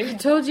TV.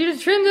 Told you to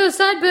trim those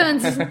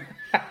sideburns.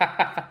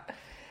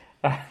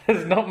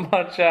 There's not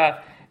much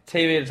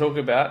TV to talk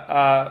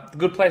about. The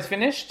Good Place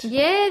finished.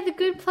 Yeah, The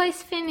Good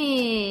Place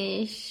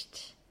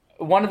finished.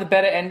 One of the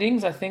better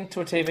endings, I think,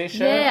 to a TV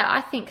show. Yeah,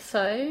 I think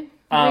so.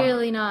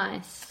 Really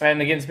nice.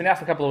 And again, it's been out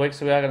for a couple of weeks,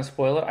 so we are going to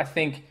spoil it. I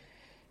think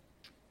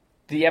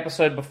the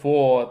episode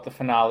before the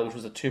finale, which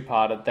was a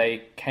 2-parter,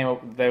 they kind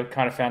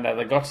of found out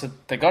they got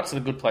to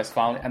the Good Place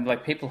finally, and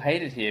like people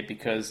hate it here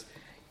because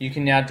you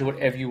can now do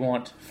whatever you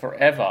want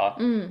forever,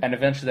 and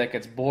eventually that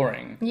gets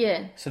boring.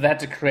 Yeah. So they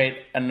had to create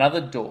another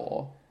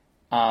door,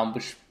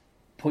 which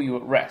put you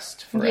at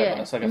rest forever.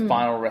 Yeah. It's like a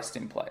final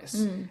resting place.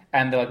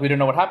 And they're like, we don't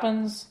know what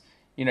happens.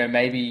 You know,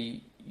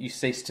 maybe you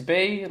cease to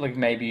be. Like,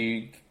 maybe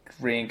you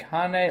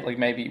reincarnate. Like,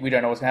 maybe we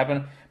don't know what's going to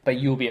happen, but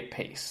you'll be at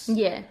peace.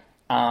 Yeah.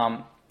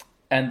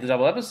 And the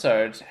double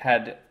episode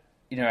had,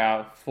 you know,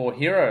 our 4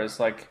 heroes,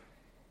 like,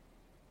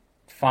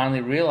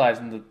 finally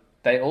realizing that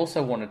they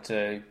also wanted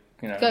to,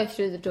 you know... Go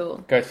through the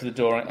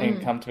door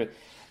and come to it.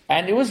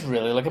 And it was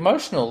really, like,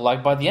 emotional.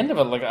 Like, by the end of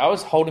it, like, I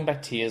was holding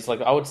back tears.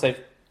 Like, I would say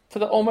for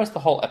almost the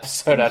whole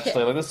episode,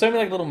 actually. Like, there's so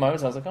many, like, little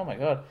moments. I was like, oh, my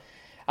God.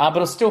 But it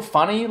was still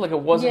funny. Like, it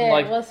wasn't,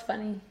 like... Yeah, it was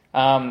funny.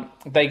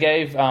 They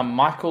gave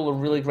Michael a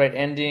really great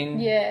ending.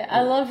 Yeah,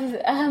 I love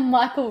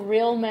Michael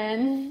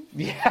Reelman.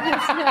 Yeah.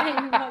 His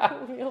name,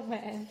 Michael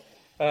Reelman.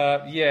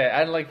 Yeah,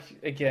 and, like,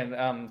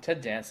 again,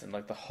 Ted Danson,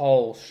 like, the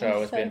whole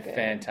show has so been good.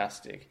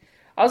 fantastic.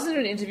 I was in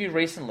an interview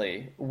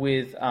recently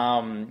with,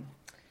 I'm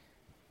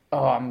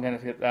going to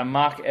forget,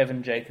 Mark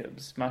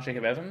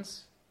Jacob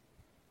Evans.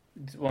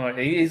 Well,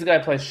 he's the guy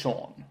who plays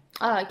Sean.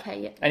 Oh, okay,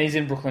 yeah. And he's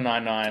in Brooklyn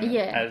Nine-Nine.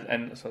 Yeah.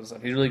 And sort of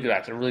stuff. He's a really good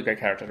actor, really great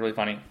character, really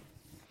funny.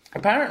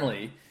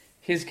 Apparently,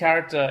 his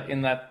character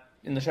in the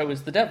show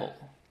is the devil.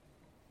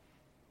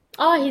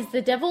 Oh, he's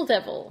the devil.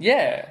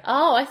 Yeah.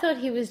 Oh, I thought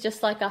he was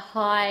just like the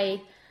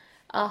high-ranking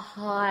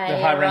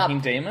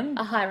demon?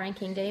 A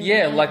high-ranking demon.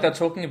 Yeah, like they're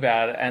talking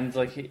about it, and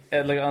like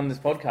on this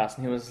podcast,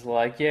 and he was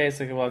like, "Yeah, it's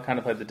like, well, I kind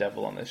of played the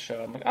devil on this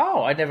show." I'm like,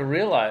 "Oh, I never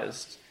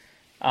realized,"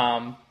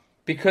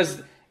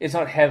 because it's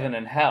not heaven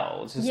and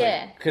hell. It's just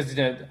because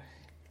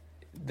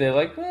they're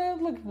like, well,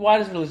 look, why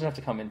does religion have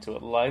to come into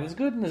it? Like, there's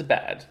good and there's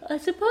bad. I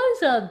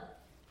suppose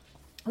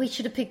we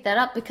should have picked that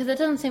up because it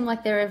doesn't seem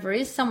like there ever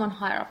is someone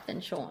higher up than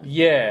Sean.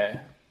 Yeah,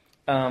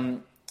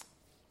 but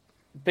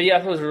yeah, I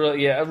thought it was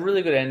a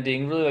really good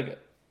ending. Really, like,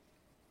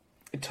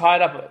 it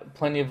tied up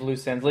plenty of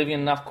loose ends, leaving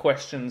enough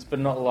questions, but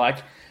not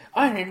like,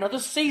 I need another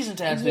season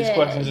to answer these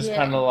questions. Just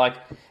kind of like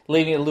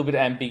leaving it a little bit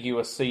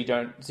ambiguous, so you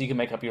can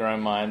make up your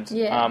own mind.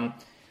 Yeah.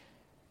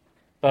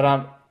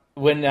 But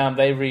when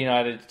they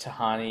reunited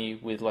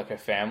Tahani with like her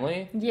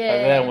family,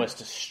 that almost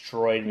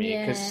destroyed me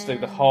because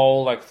like the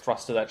whole like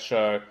thrust of that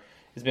show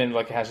has been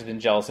like how she's been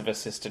jealous of her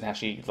sister and how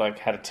she like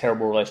had a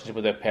terrible relationship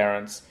with her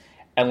parents,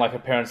 and like her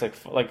parents and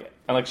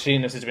she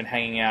and her sister have been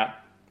hanging out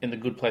in the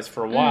good place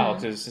for a while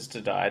because her sister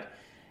died,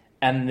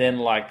 and then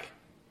like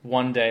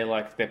one day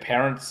like their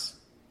parents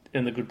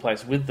in the good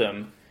place with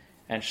them,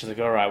 and she's like,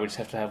 all right, we just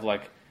have to have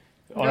like.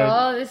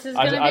 This is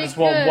gonna be I just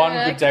want one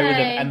good day with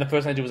them, okay. and the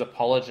first thing I did was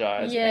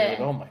apologise. Yeah. And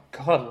you're like, oh my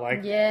god,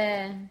 like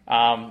Yeah.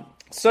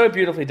 so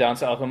beautifully done.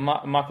 So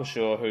Michael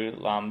Shaw, who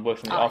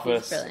worked in The Oh, he's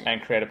Office brilliant.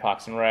 and created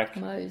Parks and Rec,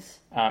 Mose.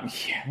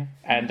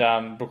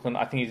 and Brooklyn.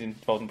 I think he's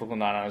involved in Brooklyn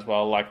Nine-Nine as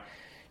well. Like,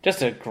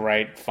 just a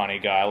great, funny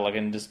guy. Like,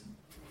 and just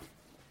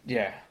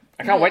I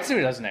can't wait to see what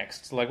he does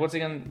next. Like, what's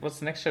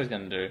the next show he's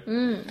gonna do?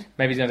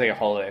 Maybe he's gonna take a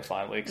holiday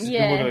finally because he's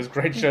been working on those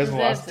great shows in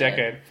the last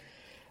decade.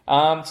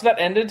 So that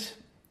ended.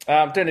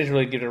 Don't need to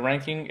really give it a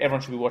ranking.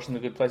 Everyone should be watching The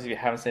Good Place. If you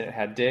haven't seen it,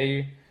 how dare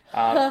you?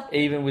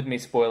 Even with me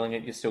spoiling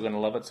it, you're still going to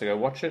love it, so go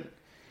watch it.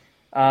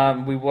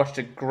 We watched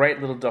a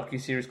great little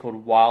docu-series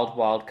called Wild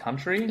Wild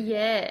Country.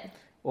 Yeah.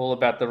 All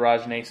about the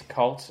Rajneesh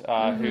cult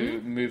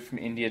who moved from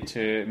India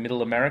to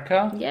Middle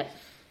America. Yep.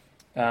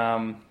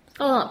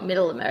 Not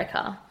Middle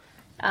America.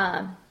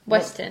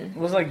 Western.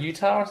 Was it like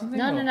Utah or something?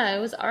 No. It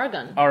was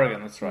Oregon.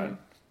 Oregon, that's right.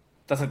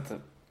 That's like the...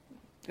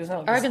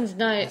 Oregon's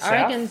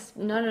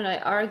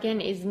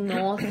Oregon is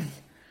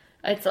north.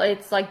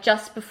 it's like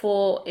just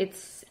before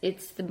it's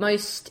the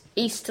most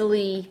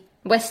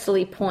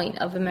westerly point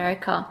of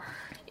America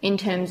in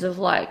terms of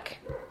like,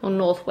 or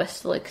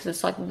northwesterly because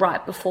it's like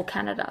right before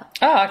Canada.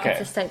 Oh, okay.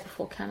 It's a state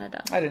before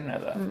Canada. I didn't know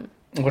that.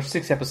 I watched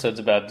 6 episodes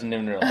about it, didn't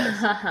even realise.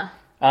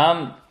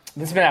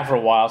 This has been out for a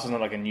while, so it's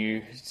not like a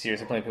new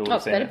series. Plenty of people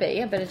have seen it.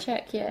 Be. I better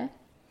check, yeah.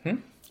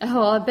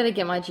 Oh, I better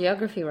get my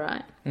geography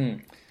right.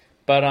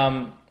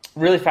 But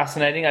really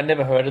fascinating. I'd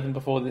never heard of them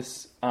before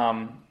this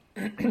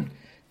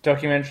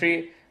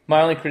documentary.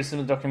 My only criticism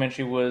of the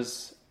documentary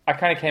was I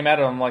kind of came at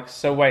it. I'm like,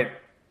 so wait,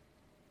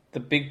 the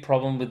big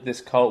problem with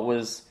this cult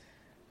was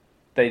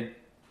they,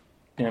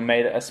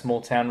 made a small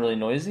town really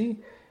noisy,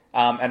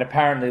 and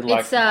apparently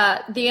like it's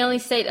the only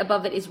state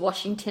above it is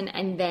Washington,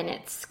 and then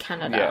it's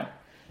Canada.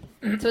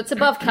 Yeah. So it's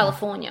above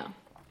California.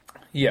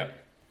 Yeah.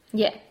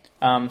 Yeah.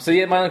 My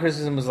only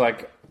criticism was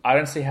like, I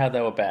don't see how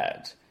they were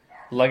bad.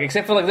 Like,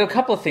 except for, like, there were a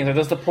couple of things. Like,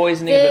 there's the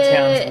poisoning of the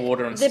town's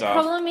water and stuff. The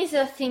problem is,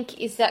 I think,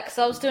 is that, because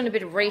I was doing a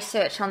bit of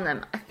research on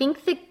them, I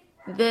think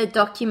the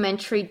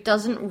documentary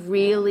doesn't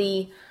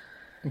really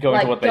go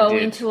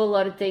into a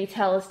lot of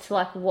detail as to,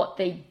 like, what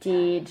they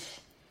did.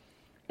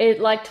 It,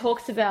 like,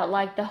 talks about,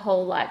 like, the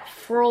whole, like,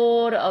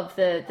 fraud of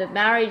the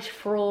marriage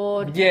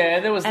fraud. Yeah,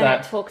 there was that.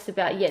 And it talks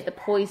about, the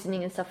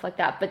poisoning and stuff like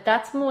that. But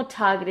that's more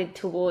targeted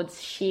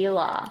towards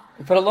Sheila.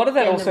 But a lot of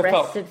that also the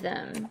rest of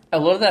them. A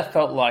lot of that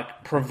felt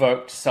like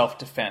provoked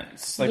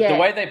self-defense. Like, the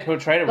way they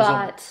portrayed it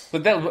was...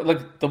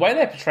 the way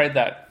they portrayed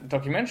that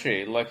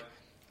documentary, like,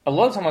 a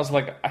lot of time I was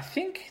like, I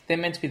think they're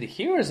meant to be the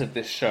heroes of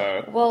this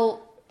show.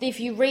 Well... If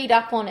you read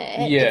up on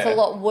it, it's a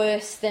lot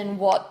worse than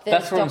what the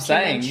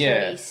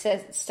documentary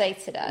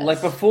states it as.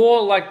 Like,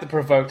 before, like, the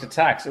provoked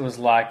attacks, it was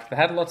like, they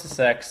had lots of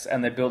sex,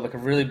 and they built, like, a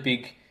really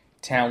big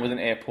town with an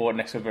airport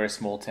next to a very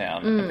small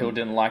town, and people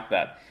didn't like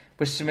that.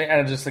 Which, to me,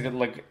 and just, like,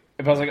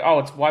 I was like, oh,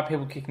 it's white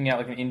people kicking out,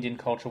 like, an Indian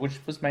culture, which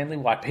was mainly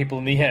white people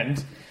in the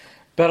end.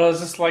 But I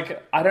was just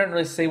like, I don't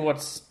really see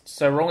what's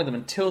so wrong with them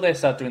until they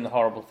start doing the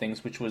horrible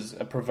things, which was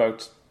a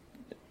provoked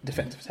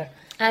defensive attack.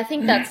 I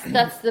think that's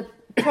the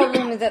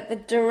problem is that the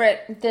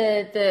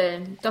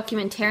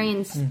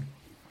documentarians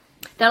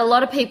that a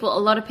lot of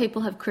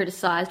people have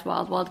criticised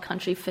Wild Wild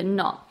Country for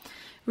not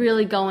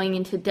really going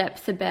into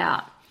depth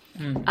about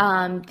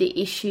the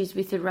issues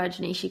with the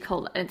Rajneesh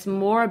cult. It's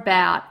more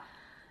about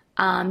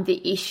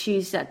the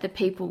issues that the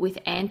people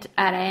at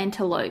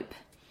Antelope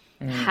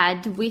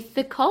had with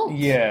the cult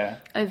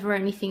over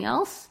anything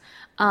else.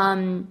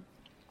 And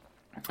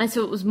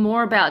so it was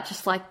more about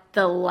just like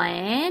the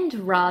land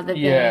rather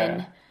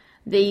than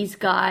these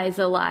guys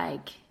are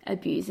like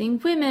abusing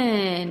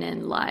women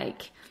and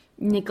like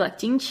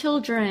neglecting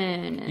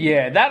children. And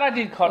Yeah, that I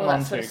did cotton all that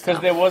on to, sort of because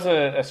stuff. there was an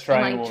and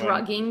Australian like woman.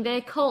 drugging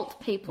their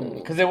cult people.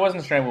 Because there was an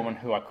Australian woman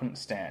who I couldn't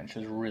stand. She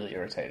was really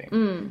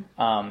irritating.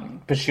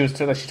 But she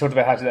talked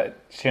about how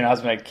she and her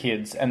husband had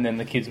kids, and then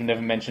the kids were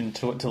never mentioned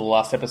to the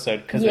last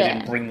episode because they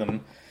didn't bring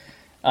them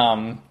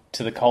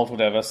to the cult or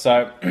whatever.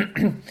 So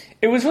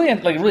it was really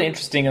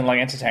interesting and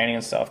like entertaining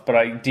and stuff. But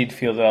I did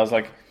feel that I was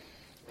like,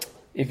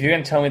 if you're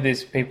going to tell me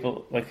these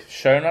people, like,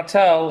 show not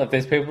tell, if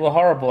these people are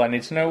horrible, I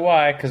need to know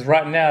why, because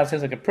right now it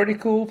seems like a pretty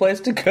cool place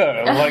to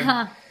go. Like,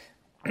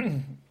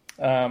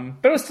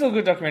 but it was still a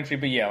good documentary,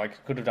 but yeah,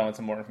 like, could have done with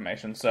some more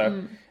information.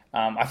 So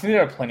I think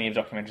there are plenty of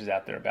documentaries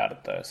out there about it,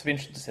 though, so it'd be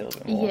interesting to see a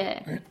little bit more.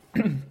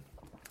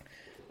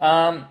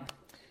 Yeah.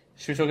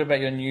 Should we talk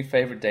about your new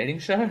favourite dating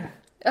show?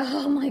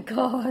 Oh my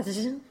god.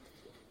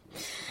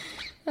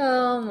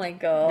 Oh my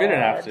god. We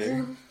don't have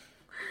to.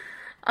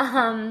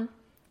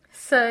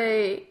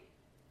 So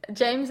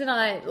James and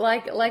I,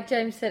 like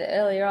James said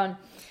earlier on,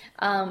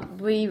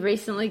 we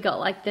recently got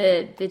like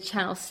the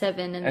Channel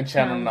 7 and the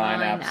Channel Channel 9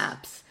 9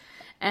 apps.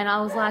 And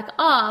I was like,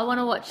 I want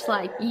to watch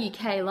like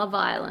UK Love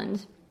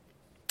Island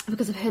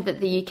because I've heard that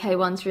the UK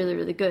one's really,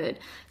 really good.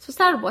 So I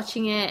started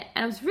watching it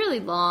and it was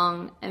really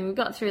long and we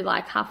got through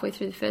like halfway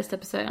through the first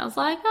episode and I was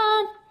like,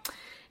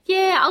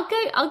 yeah,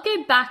 I'll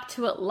go back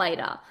to it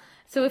later.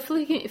 So we're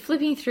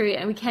flipping through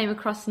and we came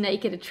across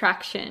Naked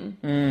Attraction.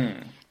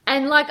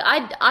 And, like,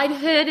 I'd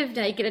heard of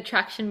Naked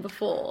Attraction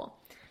before.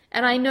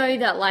 And I know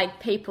that,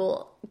 like,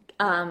 people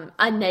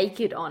are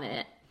naked on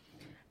it.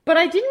 But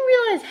I didn't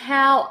realise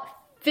how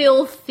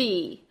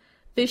filthy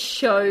the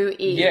show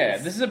is. Yeah,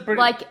 this is a pretty...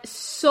 Like,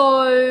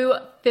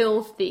 so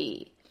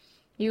filthy.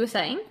 You were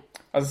saying?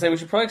 I was going to say, we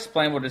should probably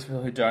explain what it is for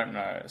people who don't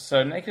know.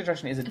 So, Naked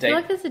Attraction is a I feel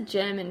like there's a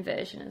German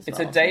version as well. It's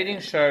a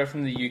dating show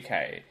from the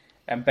UK.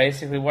 And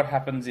basically what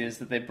happens is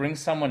that they bring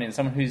someone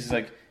who's,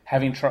 like,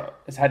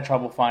 has had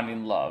trouble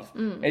finding love.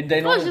 And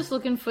they I was just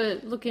looking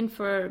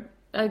for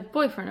a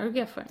boyfriend or a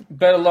girlfriend.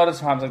 But a lot of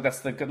times, like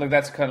that's kind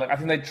of like, I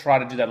think they try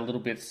to do that a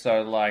little bit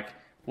so like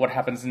what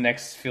happens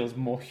next feels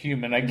more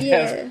human, I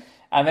guess. Yeah.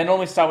 And they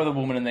normally start with a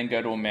woman and then go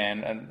to a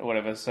man and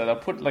whatever. So they'll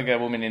put like a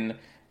woman in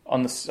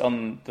on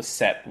the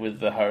set with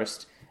the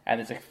host, and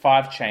there's like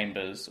 5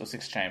 chambers or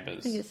 6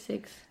 chambers. I think it's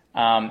 6.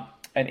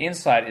 And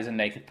inside is a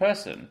naked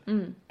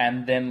person.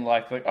 And then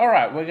like, all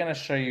right, we're going to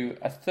show you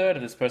a third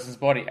of this person's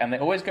body. And they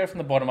always go from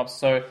the bottom up.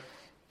 So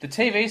the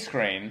TV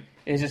screen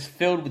is just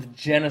filled with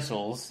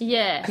genitals.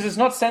 Yeah. Because it's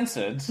not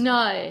censored.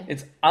 No.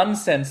 It's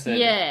uncensored.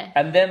 Yeah.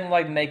 And then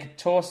like naked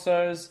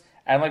torsos.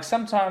 And like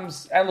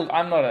sometimes, and look,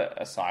 I'm not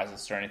a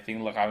sizist or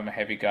anything. Look, I'm a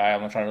heavy guy.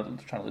 I'm not trying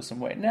to lose some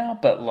weight now.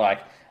 But like,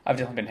 I've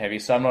definitely been heavy.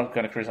 So I'm not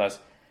going to criticize.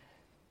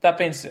 That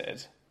being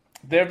said,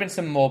 there have been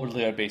some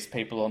morbidly obese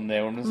people on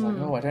there. And I'm just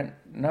like, I don't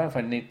know if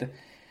I need to.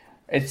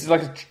 It's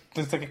like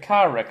a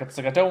car wreck. It's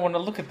like, I don't want to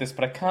look at this,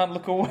 but I can't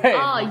look away.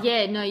 Oh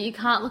yeah, no, you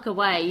can't look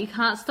away. You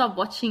can't stop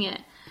watching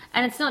it.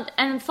 And it's not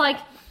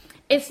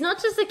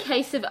just a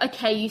case of,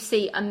 okay, you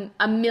see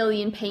a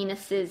million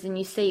penises and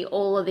you see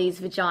all of these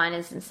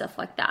vaginas and stuff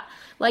like that.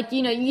 Like,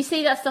 you know, you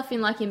see that stuff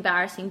in like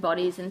embarrassing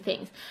bodies and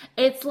things.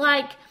 It's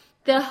like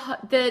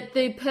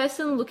the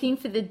person looking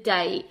for the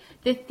date,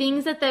 the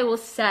things that they will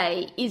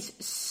say is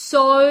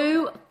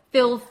so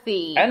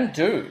filthy. And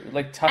do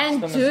like touch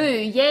and them.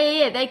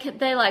 Yeah.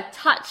 They like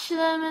touch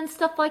them and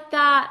stuff like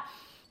that.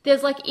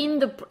 There's like in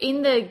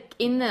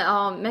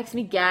the makes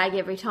me gag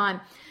every time.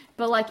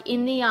 But like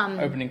in the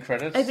opening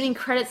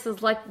credits,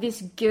 there's like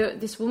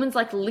this woman's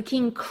like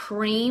licking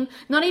cream,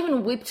 not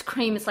even whipped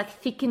cream. It's like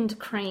thickened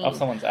cream Of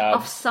someone's abs.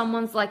 Of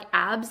someone's like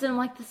abs, and I'm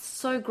like, this is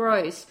so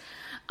gross.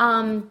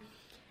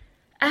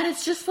 And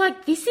it's just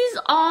like, this is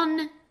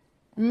on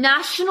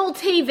national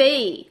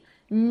TV.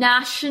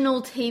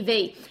 National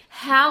TV.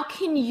 How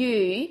can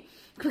you...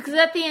 Because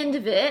at the end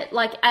of it,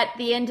 like at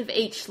the end of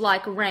each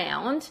like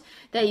round,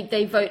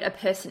 they vote a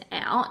person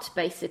out,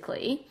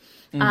 basically.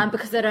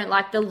 Because they don't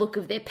like the look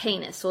of their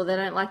penis or they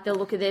don't like the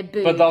look of their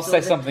boobs. But they'll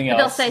say something else.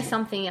 They'll say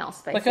something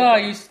else, basically.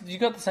 Like, you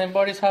got the same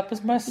body type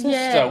as my sister,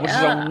 Yeah, which is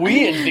a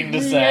weird thing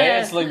to say.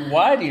 yeah. It's like,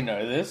 why do you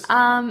know this?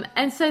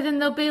 And so then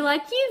they'll be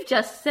like, you've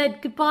just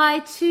said goodbye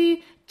to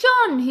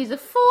John, who's a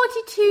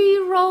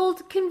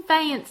 42-year-old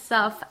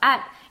conveyancer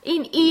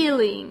in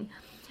Ealing.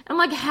 I'm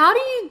like, how do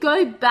you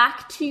go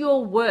back to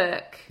your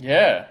work?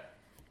 Yeah.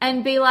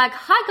 And be like,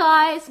 hi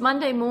guys,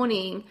 Monday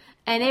morning,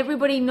 and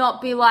everybody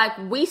not be like,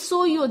 we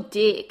saw your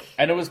dick.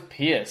 And it was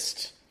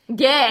pierced.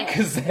 Yeah.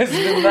 Because there's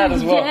been that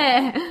as well.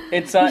 Yeah.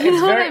 It's you it's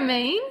know very, what I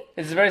mean?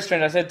 It's very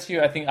strange. I said to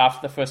you, I think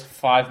after the first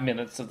 5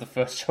 minutes of the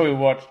first show we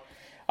watched,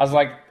 I was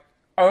like,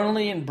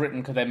 only in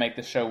Britain could they make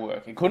this show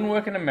work. It couldn't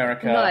work in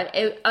America. No,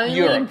 only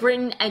Europe. in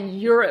Britain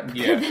and Europe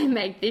Yeah. could they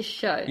make this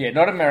show. Yeah,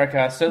 not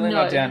America. Certainly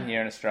No. not down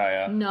here in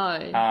Australia.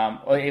 No.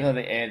 Or even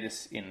though they air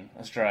this in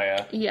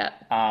Australia. Yeah.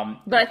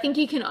 But I think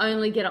you can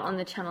only get it on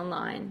the Channel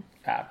 9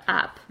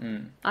 App.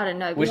 I don't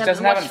know. We Which haven't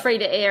doesn't have watched free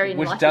to air in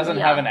Which like doesn't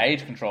a have an year.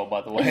 age control,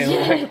 by the way.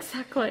 Yeah, Like,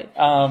 exactly.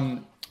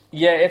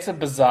 Yeah, it's a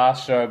bizarre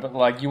show, but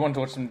like you want to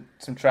watch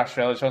some trash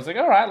reality show. I was like,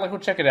 all right, like we'll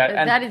check it out.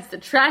 And that is the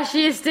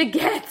trashiest it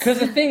gets. Because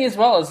the thing as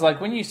well is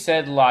like when you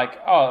said like,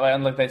 oh,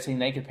 and like they see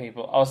naked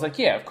people, I was like,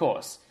 yeah, of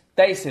course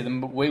they see them,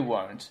 but we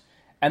won't.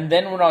 And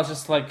then when I was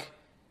just like,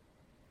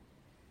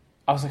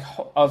 I was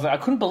like, I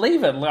couldn't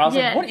believe it. I was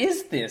like, what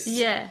is this?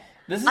 Yeah,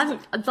 this is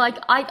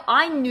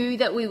I knew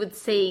that we would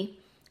see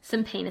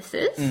some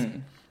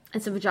penises.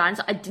 And some vaginas.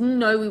 I didn't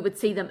know we would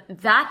see them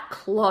that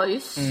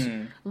close.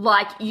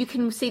 Like, you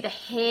can see the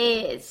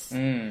hairs.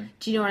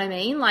 Do you know what I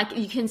mean? Like,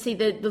 you can see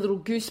the little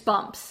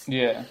goosebumps.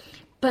 Yeah.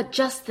 But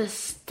just the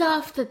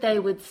stuff that they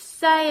would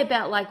say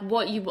about, like,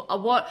 what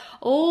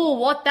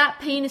that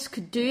penis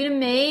could do to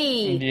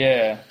me.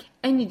 Yeah.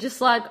 And you're just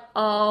like,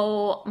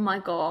 oh, my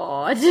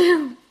God.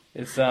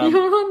 It's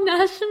You're on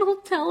national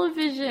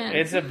television.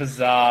 It's a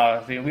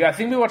bizarre thing. I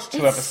think we watched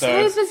 2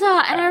 episodes. So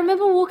bizarre. And I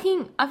remember,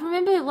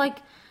 like,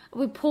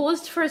 we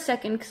paused for a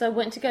second because I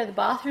went to go to the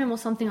bathroom or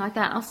something like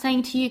that. I was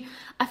saying to you,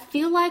 I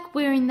feel like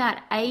we're in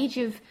that age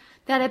of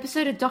that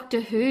episode of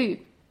Doctor Who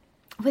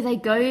where they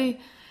go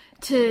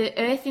to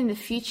Earth in the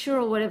future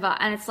or whatever,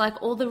 and it's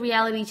like all the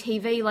reality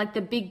TV, like the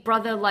Big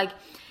Brother, like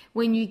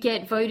when you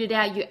get voted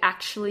out, you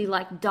actually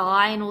like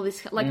die and all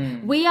this. Like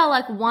we are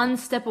like one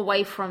step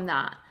away from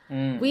that.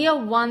 We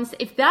are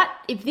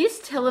if this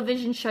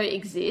television show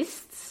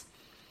exists,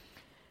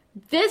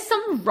 there's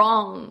something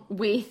wrong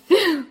with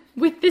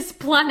with this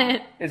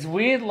planet. It's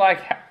weird, like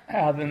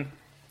how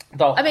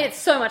it's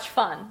so much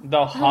fun.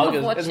 They'll hug.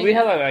 It's weird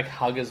how they like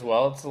hug as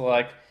well. It's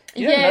like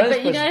you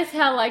notice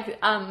how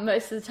like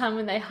most of the time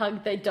when they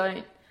hug,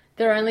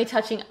 they're only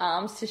touching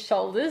arms to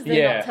shoulders.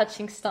 They're not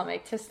touching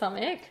stomach to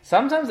stomach.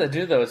 Sometimes they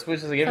do though. It's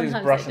weird, like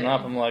everything's brushing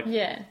up. I'm like,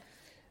 yeah.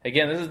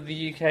 Again, this is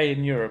the UK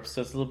and Europe,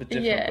 so it's a little bit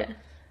different. Yeah.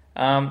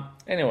 But,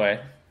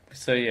 anyway.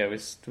 So yeah, we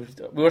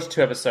watched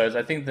 2 episodes.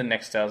 I think the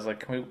next day I was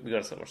like, we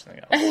gotta start watching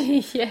something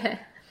else. Yeah,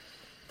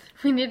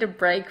 we need a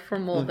break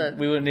from all the.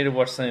 We would need to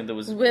watch something that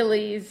was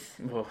willies.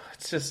 Oh,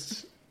 it's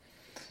just,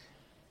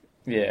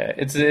 yeah,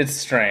 it's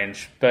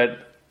strange,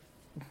 but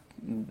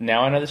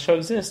now I know the show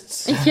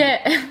exists.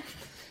 Yeah.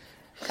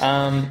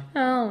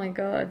 Oh my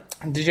God.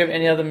 Did you have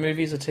any other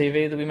movies or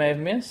TV that we may have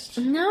missed?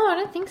 No, I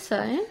don't think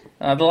so.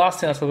 The last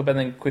thing I'll talk about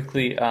then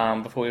quickly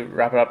before we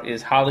wrap it up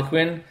is Harley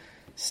Quinn.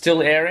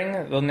 Still airing.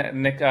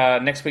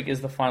 Next week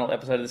is the final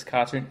episode of this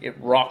cartoon. It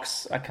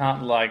rocks. I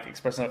can't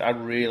express it. I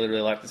really,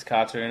 really like this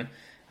cartoon.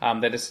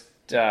 They just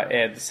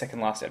aired the second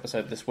last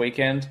episode this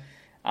weekend.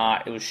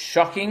 It was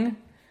shocking.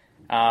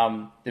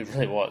 It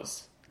really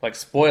was. Like,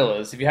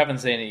 spoilers. If you haven't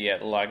seen it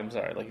yet, I'm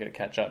sorry, you gotta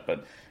catch up.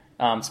 But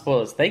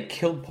spoilers. They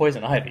killed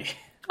Poison Ivy.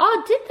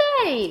 Oh, did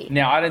they?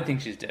 Now, I don't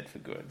think she's dead for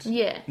good.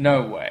 Yeah.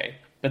 No way.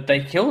 But they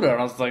killed her, and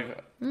I was like,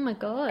 oh my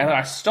God. And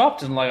I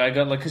stopped and I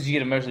got because you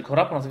get emotionally caught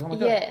up, and I was like, oh my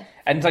God. Yeah.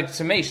 And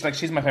to me,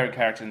 she's my favorite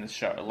character in this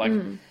show.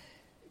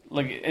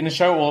 Like in a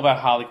show all about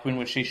Harley Quinn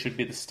where she should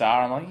be the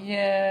star, I'm like,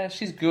 yeah,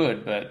 she's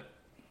good, but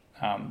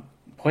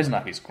Poison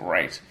Ivy's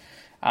great.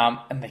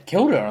 And they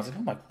killed her, and I was like,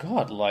 oh my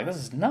God, this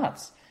is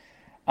nuts.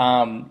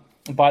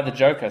 By the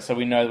Joker, so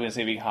we know that we're going to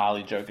see a big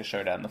Harley Joker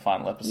showdown in the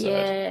final episode.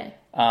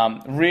 Yeah.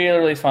 Really,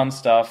 really fun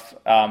stuff.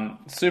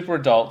 Super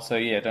adult, so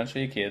yeah, don't show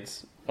your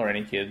kids or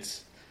any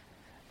kids.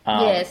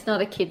 It's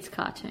not a kid's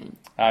cartoon.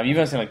 You've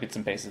only seen bits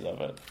and pieces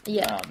of it.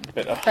 Yeah,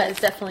 but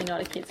it's definitely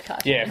not a kid's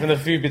cartoon. Yeah, from the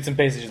few bits and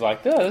pieces you're like,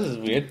 oh, this is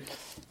weird.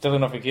 Definitely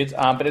not for kids.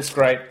 But it's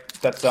great.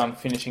 That's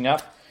finishing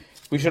up.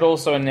 We should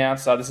also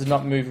announce, this is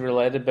not movie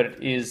related, but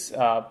it is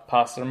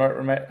past the remote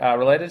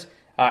related.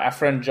 Our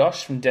friend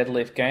Josh from Dead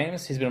Leaf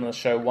Games, he's been on the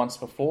show once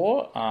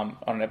before, on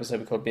an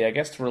episode called Be Our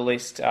Guest,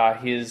 released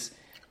his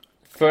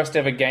first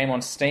ever game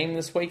on Steam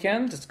this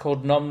weekend. It's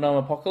called Nom Nom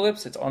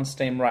Apocalypse. It's on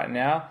Steam right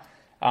now.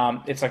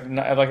 It's like a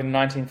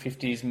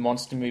 1950s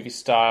monster movie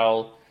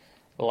style,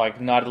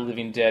 like Night of the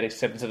Living Dead,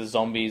 except instead of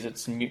zombies,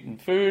 it's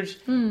mutant food.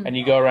 And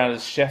you go around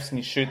as chefs and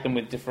you shoot them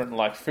with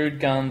different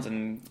food guns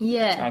and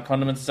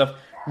condiments and stuff.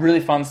 Really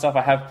fun stuff.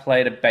 I have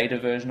played a beta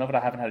version of it. I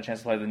haven't had a chance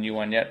to play the new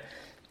one yet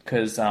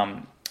because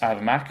I have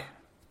a Mac.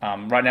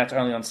 Right now it's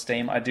only on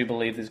Steam. I do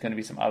believe there's going to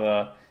be some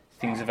other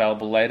things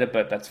available later,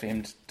 but that's for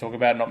him to talk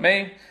about, not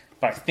me.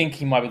 But I think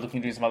he might be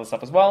looking to do some other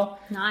stuff as well.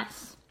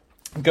 Nice.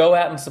 Go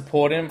out and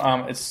support him.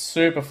 It's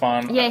super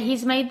fun. Yeah,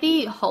 he's made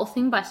the whole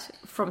thing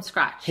from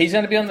scratch. He's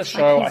going to be on the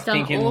show. I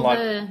think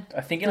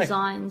in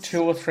designs.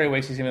 2 or 3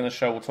 weeks he's going to be on the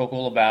show. We'll talk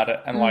all about it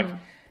and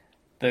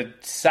the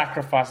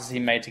sacrifices he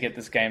made to get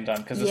this game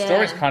done because the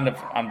story's kind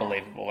of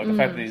unbelievable. The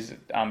fact that he's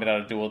been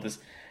able to do all this,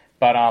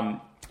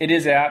 but it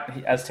is out.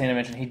 As Tina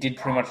mentioned, he did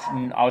pretty much,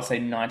 I would say,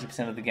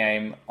 90% of the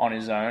game on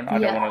his own. I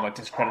don't want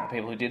to discredit the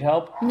people who did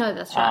help. No,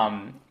 that's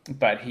right.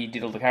 But he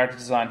did all the character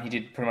design. He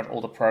did pretty much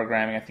all the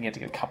programming. I think he had to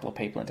get a couple of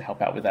people in to help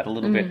out with that a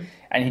little bit.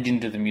 And he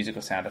didn't do the music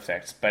or sound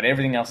effects. But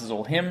everything else is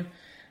all him.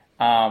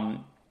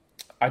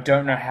 I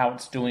don't know how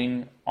it's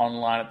doing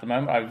online at the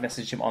moment. I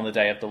messaged him on the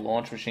day of the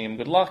launch, wishing him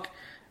good luck.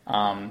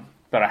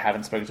 But I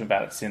haven't spoken to him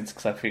about it since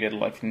because I figured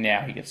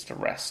now he gets to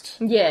rest.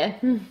 Yeah.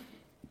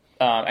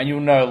 And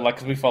you'll know,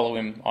 because we follow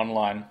him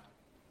online,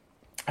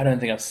 I don't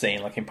think I've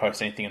seen like him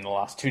post anything in the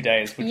last 2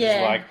 days, which Yeah.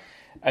 is like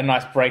a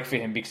nice break for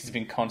him because he's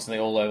been constantly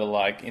all over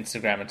like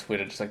Instagram and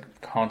Twitter, just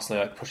like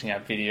constantly like pushing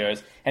out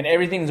videos, and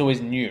everything's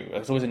always new.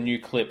 There's always a new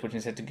clip, which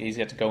he's had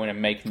to go in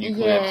and make new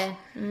clips.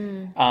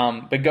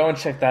 But go and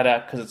check that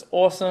out because it's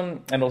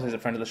awesome, and also he's a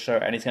friend of the show,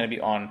 and he's going to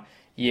be on.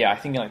 I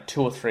think in like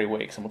 2 or 3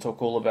 weeks, and we'll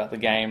talk all about the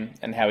game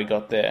and how he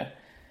got there,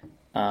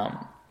 which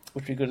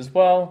would be good as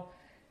well.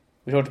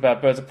 We talked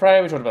about Birds of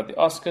Prey, we talked about the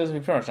Oscars,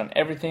 we've pretty much done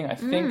everything, I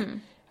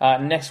think.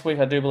 Next week,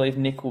 I do believe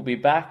Nick will be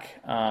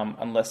back,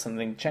 unless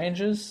something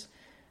changes.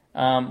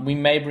 We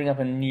may bring up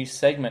a new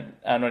segment,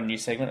 not a new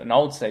segment, an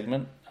old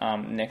segment,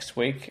 next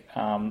week.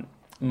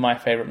 My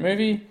favourite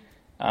movie,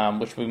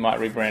 which we might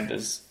rebrand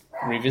as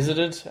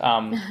Revisited,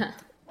 but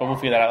we'll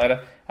figure that out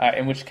later.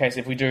 In which case,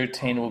 if we do,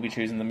 Tina will be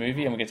choosing the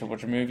movie, and we get to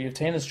watch a movie of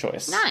Tina's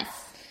choice. Nice.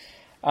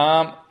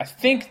 I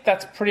think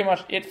that's pretty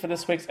much it for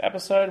this week's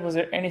episode. Was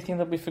there anything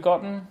that we've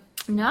forgotten?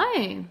 No,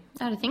 I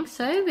don't think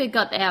so. We've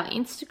got our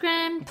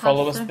Instagram.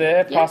 Follow us there,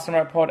 Yep. Pass the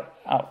Remote Pod,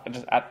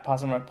 just at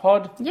Pass the Remote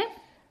Pod. Yep.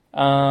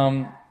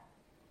 And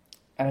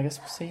I guess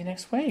we'll see you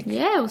next week.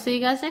 Yeah, we'll see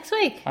you guys next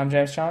week. I'm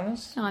James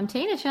Chalmers. I'm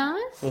Tina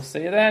Chalmers. We'll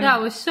see you then. That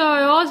was so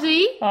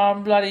Aussie.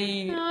 I'm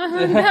bloody...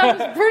 That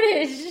was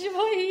British.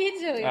 What are you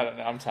doing? I don't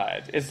know, I'm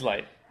tired. It's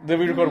late. We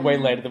recorded way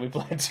later than we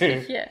planned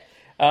to.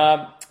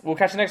 Yeah. We'll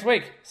catch you next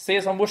week. See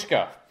us on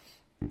Wooshka.